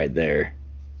with right there.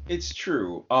 It's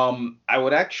true. I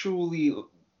would actually,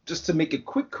 just to make a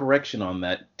quick correction on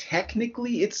that,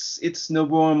 technically it's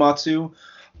Nobu Uematsu.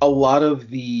 A lot of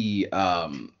the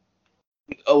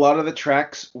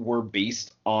tracks were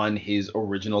based on his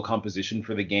original composition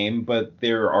for the game, but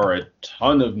there are a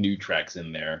ton of new tracks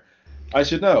in there. I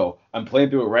should know. I'm playing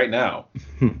through it right now.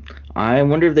 I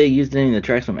wonder if they used any of the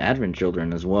tracks from Advent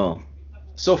Children as well.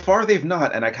 So far they've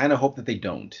not, and I kind of hope that they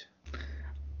don't.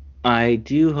 I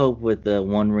do hope with the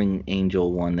One Ring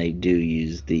Angel one they do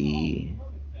use the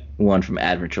one from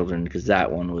Advent Children, because that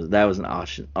was an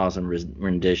awesome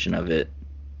rendition of it.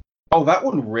 Oh, that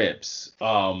one rips.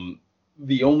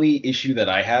 The only issue that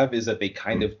I have is that they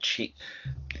kind of change.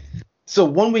 So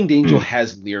One Winged Angel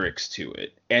has lyrics to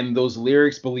it, and those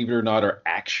lyrics, believe it or not, are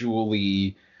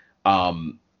actually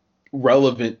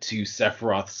relevant to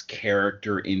Sephiroth's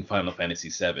character in Final Fantasy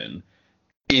VII.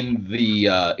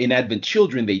 In Advent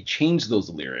Children, they changed those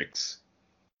lyrics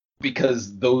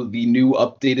because the new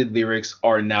updated lyrics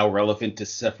are now relevant to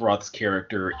Sephiroth's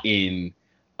character in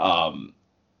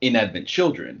Advent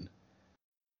Children.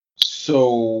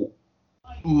 So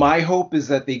my hope is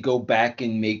that they go back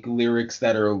and make lyrics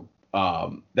that are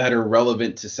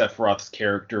relevant to Sephiroth's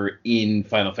character in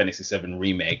Final Fantasy VII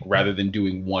Remake, rather than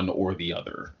doing one or the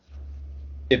other.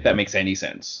 If that makes any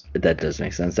sense. That does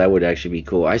make sense. That would actually be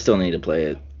cool. I still need to play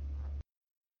it.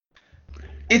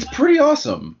 It's pretty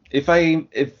awesome. If I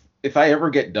ever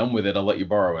get done with it, I'll let you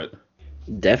borrow it.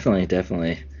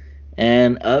 Definitely.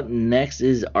 And up next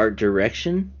is art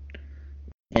direction.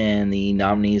 And the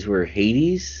nominees were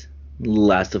Hades,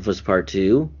 Last of Us Part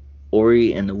 2,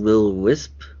 Ori and the Will of the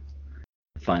Wisp,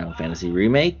 Final Fantasy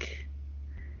Remake,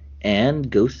 and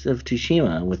Ghost of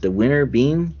Tsushima, with the winner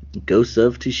being Ghost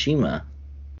of Tsushima.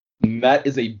 That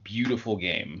is a beautiful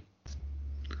game,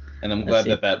 and I'm glad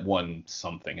seen, that won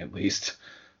something at least.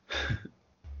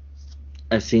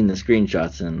 I've seen the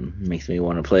screenshots and it makes me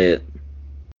want to play it.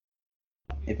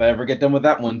 If I ever get done with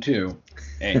that one too,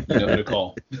 hey, you know who to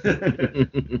call.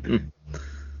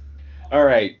 All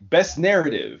right, best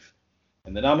narrative,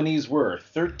 and the nominees were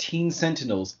 13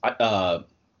 Sentinels. Wow,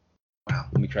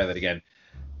 let me try that again.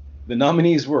 The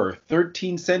nominees were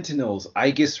 13 Sentinels,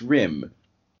 Aegis Rim,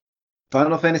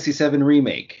 Final Fantasy VII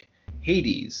Remake,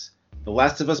 Hades, The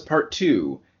Last of Us Part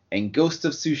 2, and Ghost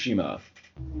of Tsushima.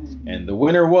 And the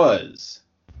winner was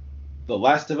The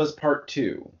Last of Us Part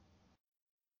 2.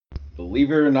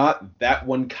 Believe it or not, that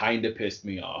one kind of pissed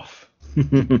me off.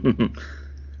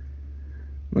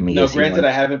 Now, granted,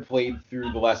 I haven't played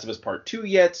through The Last of Us Part 2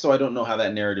 yet, so I don't know how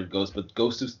that narrative goes, but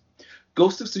Ghost of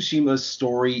Tsushima's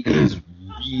story is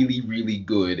really, really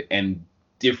good and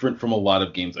different from a lot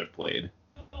of games I've played.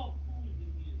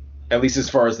 At least as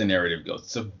far as the narrative goes.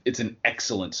 So it's an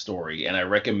excellent story, and I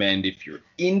recommend if you're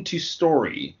into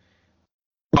story,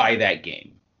 buy that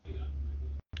game.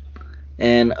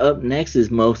 And up next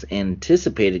is most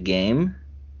anticipated game,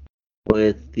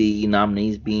 with the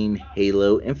nominees being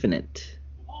Halo Infinite,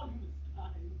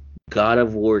 God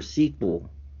of War sequel,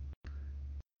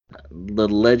 The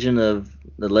Legend of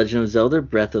Zelda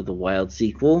Breath of the Wild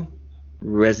sequel,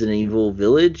 Resident Evil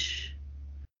Village,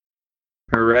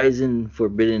 Horizon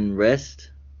Forbidden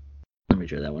West. Let me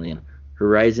try that one again.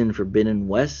 Horizon Forbidden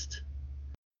West,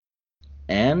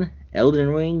 and Elden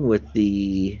Ring, with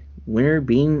the winner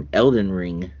being Elden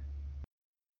Ring.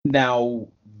 Now,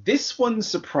 this one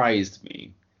surprised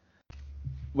me.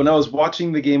 When I was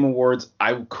watching the Game Awards,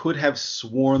 I could have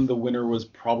sworn the winner was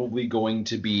probably going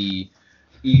to be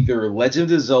either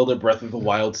Legend of Zelda Breath of the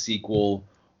Wild sequel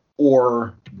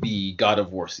or the God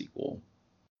of War sequel.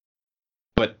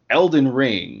 But Elden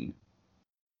Ring,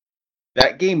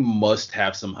 that game must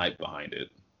have some hype behind it.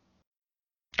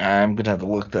 I'm going to have to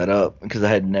look that up because I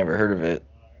had never heard of it.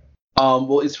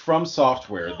 Well, it's from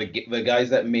Software, the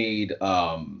guys that made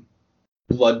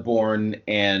Bloodborne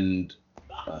and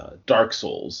Dark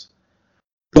Souls.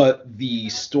 But the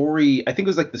story, I think it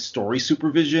was like the story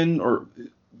supervision, or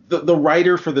the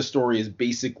writer for the story is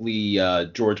basically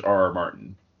George R.R.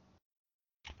 Martin.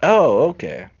 Oh,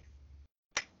 okay.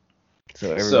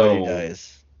 So everybody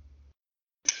dies.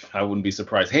 I wouldn't be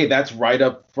surprised. Hey, that's right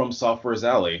up From Software's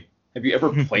alley. Have you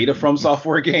ever played a From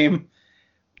Software game?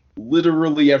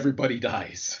 Literally everybody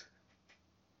dies.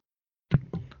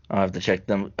 I'll have to check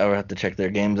them. I'll have to check their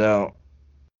games out.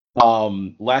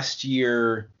 Last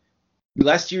year's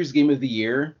game of the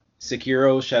year,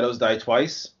 Sekiro: Shadows Die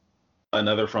Twice,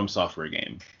 another From Software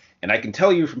game. And I can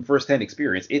tell you from firsthand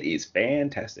experience, it is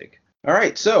fantastic. All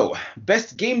right, so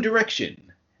best game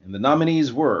direction, and the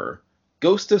nominees were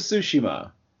Ghost of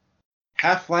Tsushima,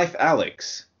 Half-Life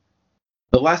Alyx,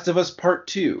 The Last of Us Part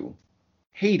 2,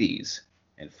 Hades,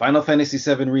 and Final Fantasy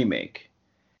VII Remake.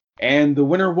 And the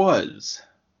winner was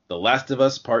The Last of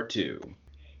Us Part 2.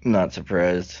 Not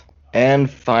surprised. And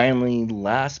finally,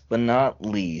 last but not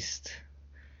least,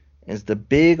 is the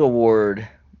big award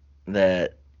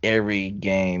that every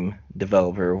game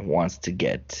developer wants to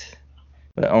get,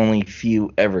 but only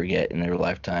few ever get in their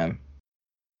lifetime.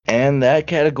 And that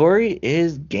category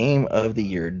is Game of the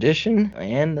Year Edition,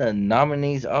 and the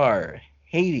nominees are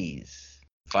Hades,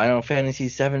 Final Fantasy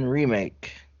VII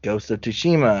Remake, Ghost of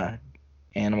Tsushima,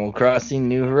 Animal Crossing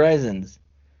New Horizons,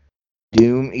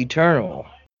 Doom Eternal,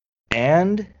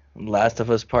 and Last of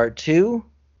Us Part 2.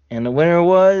 And the winner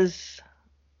was,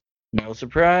 no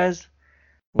surprise,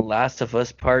 Last of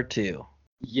Us Part 2.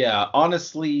 Yeah,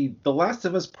 honestly, The Last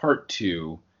of Us Part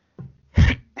 2,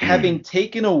 having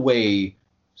taken away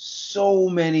so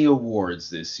many awards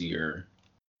this year,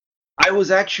 I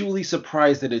was actually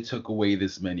surprised that it took away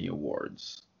this many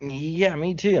awards. Yeah,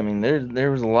 me too. I mean,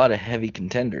 there was a lot of heavy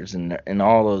contenders in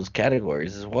all those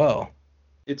categories as well.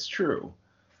 It's true.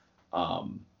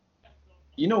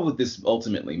 You know what this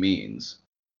ultimately means?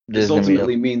 This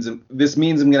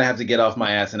means I'm gonna have to get off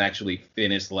my ass and actually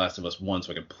finish The Last of Us 1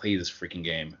 so I can play this freaking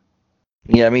game.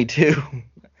 Yeah, me too.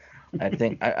 I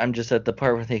think I'm just at the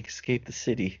part where they escape the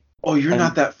city. Oh, you're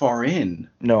not that far in.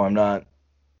 No, I'm not.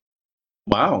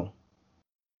 Wow.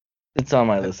 It's on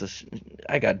my list.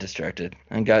 I got distracted.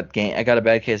 I got a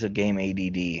bad case of game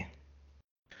ADD.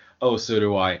 Oh, so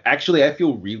do I. Actually, I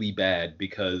feel really bad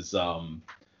because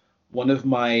one of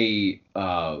my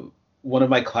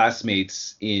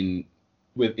classmates in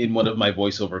one of my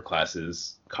voiceover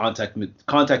classes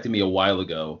contacted me a while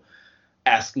ago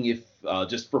asking if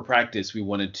just for practice we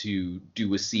wanted to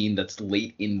do a scene that's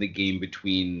late in the game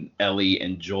between Ellie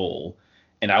and Joel.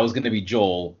 And I was going to be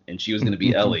Joel and she was going to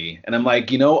be Ellie. And I'm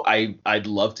like, I'd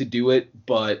love to do it,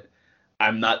 but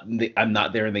I'm not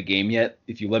there in the game yet.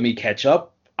 If you let me catch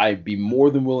up, I'd be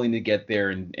more than willing to get there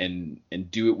and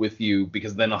do it with you,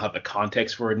 because then I'll have the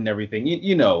context for it and everything.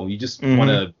 You just want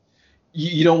Mm-hmm. to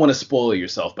you don't want to spoil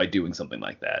yourself by doing something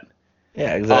like that.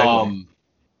 Yeah, exactly. Um,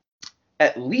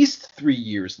 at least 3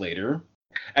 years later,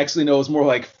 actually no, it's more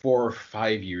like 4 or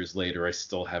 5 years later. I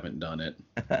still haven't done it,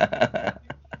 and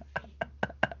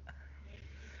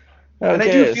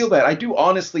I do Okay. feel bad. I do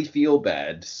honestly feel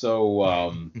bad.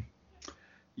 So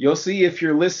you'll see if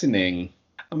you're listening.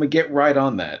 I'm gonna get right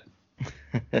on that.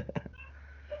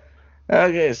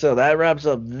 Okay, so that wraps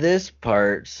up this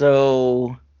part.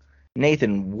 So,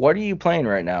 Nathan, what are you playing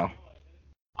right now?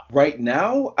 Right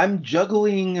now, I'm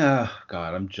juggling. God,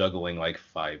 I'm juggling like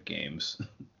 5 games.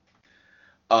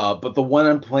 But the one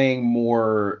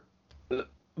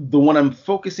I'm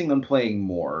focusing on playing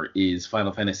more is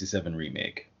Final Fantasy VII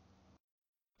Remake.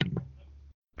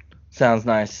 Sounds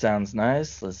nice, sounds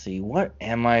nice. Let's see, what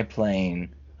am I playing?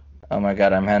 Oh my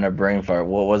god, I'm having a brain fart.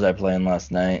 What was I playing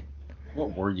last night?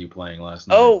 What were you playing last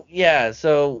night? Oh, yeah,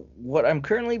 so what I'm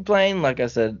currently playing, like I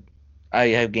said, I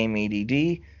have game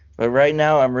ADD, but right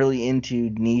now I'm really into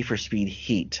Need for Speed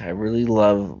Heat. I really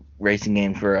love racing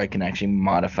games where I can actually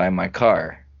modify my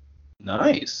car.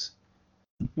 Nice.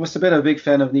 You must have been a big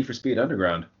fan of Need for Speed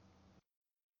Underground.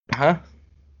 Huh?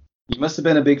 You must have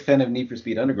been a big fan of Need for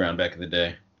Speed Underground back in the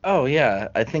day. Oh, yeah,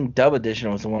 I think Dub Edition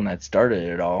was the one that started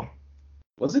it all.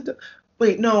 Was it?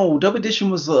 Wait, no. Dub Edition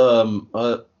was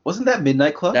wasn't that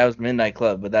Midnight Club? That was Midnight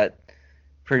Club, but that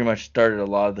pretty much started a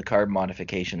lot of the car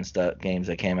modification stuff games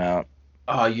that came out.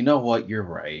 Oh, you know what? You're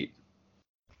right.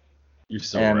 You're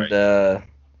so And right.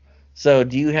 so,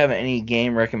 do you have any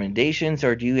game recommendations,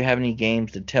 or do you have any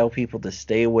games to tell people to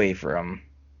stay away from?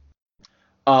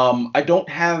 I don't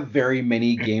have very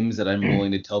many games that I'm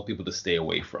willing to tell people to stay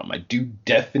away from. I do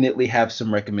definitely have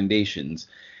some recommendations,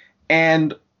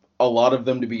 and a lot of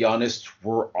them, to be honest,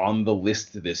 were on the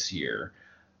list this year.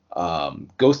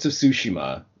 Ghost of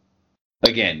Tsushima,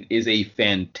 again, is a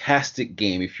fantastic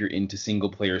game if you're into single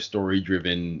player story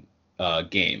driven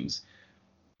games.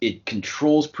 It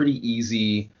controls pretty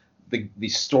easy. The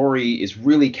story is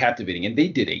really captivating, and they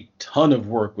did a ton of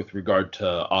work with regard to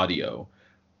audio.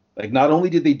 Like, not only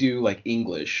did they do like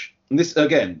English, and this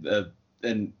again,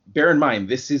 and bear in mind,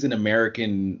 this is an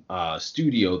American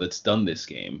studio that's done this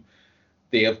game.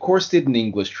 They of course did an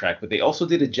English track, but they also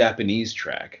did a Japanese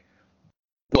track.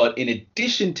 But in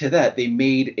addition to that, they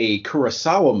made a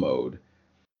Kurosawa mode,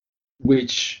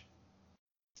 which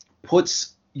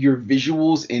puts your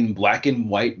visuals in black and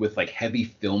white with like heavy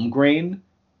film grain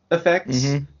effects.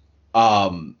 Mm-hmm.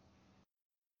 Um,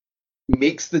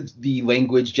 Makes the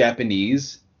language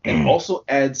Japanese, and also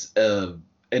adds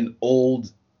an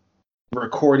old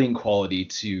recording quality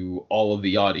to all of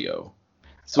the audio.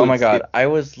 So Oh my god, I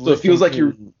was it feels listening like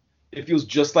to. it feels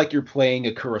just like you're playing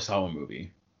a Kurosawa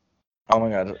movie. Oh my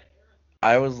god,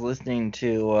 I was listening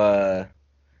to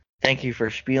Thank You for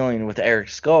Spieling with Eric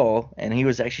Skull, and he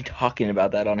was actually talking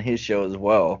about that on his show as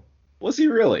well. Was he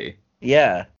really?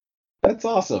 Yeah, That's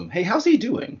awesome. Hey, how's he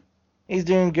doing? he's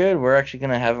doing good. We're actually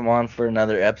gonna have him on for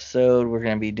another episode. We're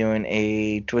gonna be doing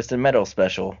a Twisted Metal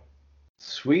special.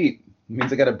 Sweet.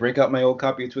 Means I got to break out my old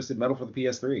copy of Twisted Metal for the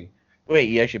PS3. Wait,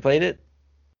 you actually played it?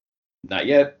 Not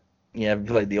yet. You haven't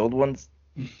played the old ones?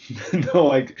 No,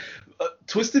 like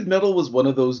Twisted Metal was one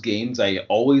of those games I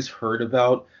always heard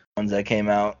about. Ones that came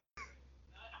out.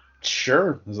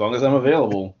 Sure, as long as I'm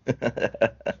available.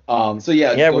 So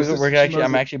yeah, Yeah, Ghost of we're actually. Tsushima is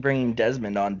I'm actually bringing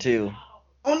Desmond on too.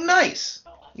 oh, nice.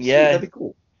 Sweet, Yeah, that'd be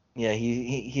cool. yeah.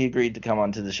 He agreed to come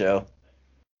onto the show.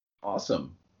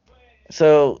 Awesome.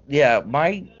 So yeah,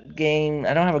 my game.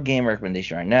 I don't have a game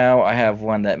recommendation right now. I have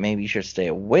one that maybe you should stay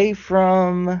away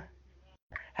from.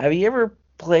 Have you ever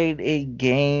played a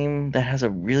game that has a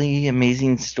really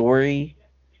amazing story,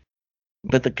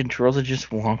 but the controls are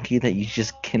just wonky that you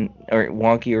just can, or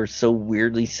wonky or so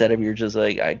weirdly set up, you're just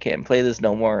like, I can't play this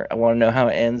no more. I want to know how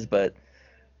it ends, but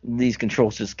these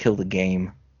controls just kill the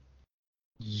game.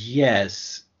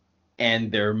 Yes,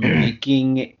 and they're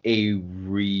making a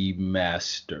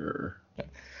remaster.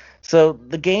 So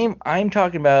the game I'm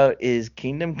talking about is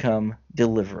Kingdom Come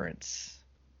Deliverance.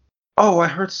 Oh, I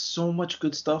heard so much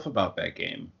good stuff about that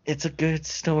game. It's a good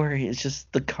story. It's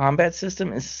just the combat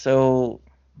system is so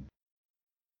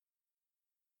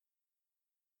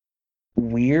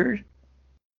weird.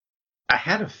 I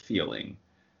had a feeling.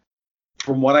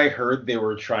 From what I heard, they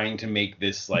were trying to make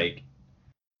this like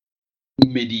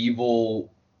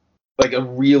medieval, like a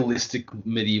realistic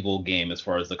medieval game as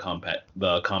far as the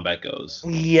combat goes.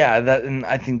 Yeah, and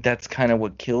I think that's kind of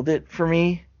what killed it for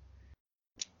me,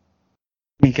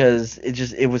 because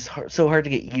it was so hard to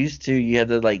get used to. You had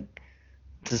to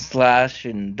to slash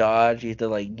and dodge. You had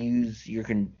to use your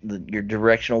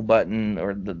directional button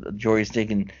or the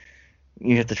joystick, and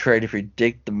you have to try to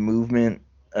predict the movement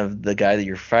of the guy that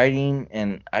you're fighting.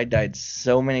 And I died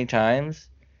so many times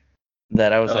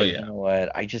that I was Oh like, yeah. you know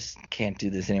what, I just can't do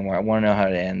this anymore. I want to know how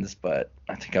it ends, but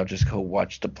I think I'll just go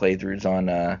watch the playthroughs on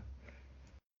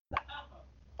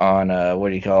what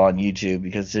do you call on YouTube,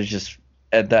 because there's just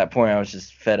at that point I was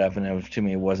just fed up, and to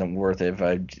me it wasn't worth it if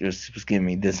I just was giving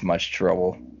me this much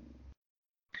trouble.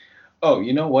 Oh,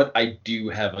 you know what? I do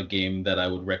have a game that I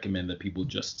would recommend that people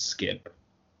just skip.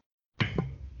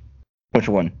 Which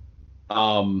one?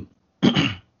 Um,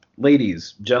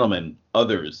 ladies, gentlemen,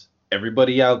 others,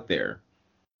 everybody out there,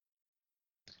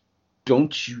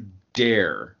 don't you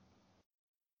dare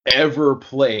ever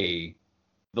play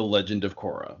The Legend of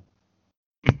Korra.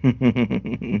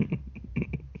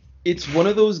 It's one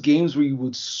of those games where you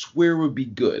would swear would be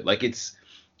good. Like it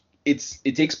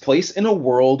takes place in a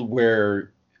world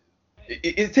where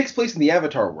it takes place in the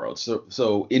Avatar world.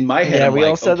 So in my head Yeah, I'm we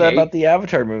all like, said that about okay, the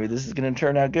Avatar movie. This is gonna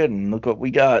turn out good, and look what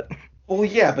we got. well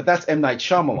yeah, but that's M Night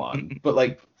Shyamalan. But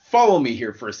like follow me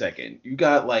here for a second. You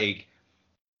got like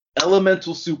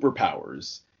elemental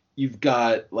superpowers. You've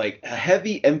got like a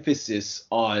heavy emphasis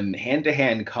on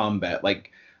hand-to-hand combat,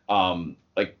 like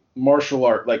martial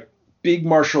art, like big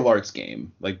martial arts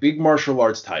game, like big martial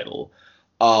arts title.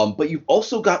 But you've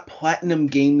also got Platinum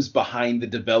Games behind the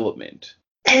development,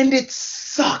 and it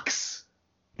sucks.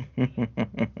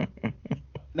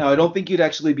 Now I don't think you'd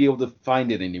actually be able to find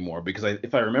it anymore because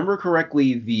if I remember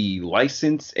correctly, the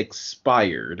license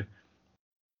expired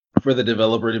for the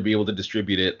developer to be able to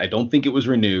distribute it. I don't think it was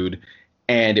renewed,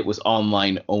 and it was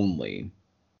online only.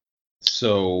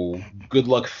 So good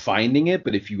luck finding it,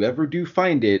 but if you ever do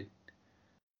find it,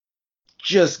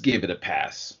 just give it a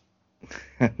pass.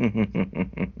 And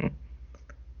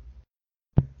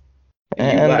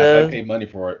You laugh, I paid money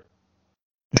for it.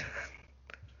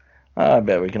 I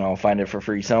bet we can all find it for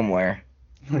free somewhere,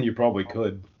 You probably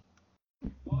could.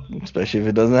 especially if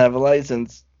it doesn't have a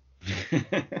license.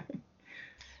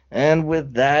 And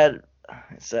with that,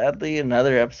 sadly,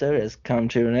 another episode has come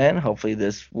to an end. Hopefully,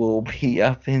 this will be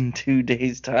up in 2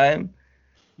 days' time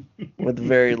with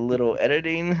very little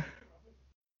editing,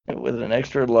 with an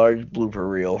extra large blooper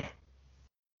reel.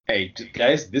 Hey,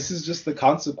 guys, this is just the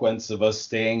consequence of us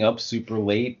staying up super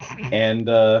late and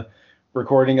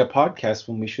recording a podcast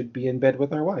when we should be in bed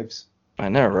with our wives. I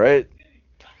know, right?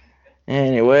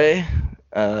 Anyway,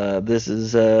 this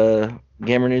is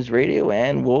Gamer News Radio,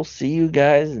 and we'll see you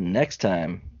guys next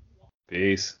time.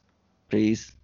 Peace. Peace.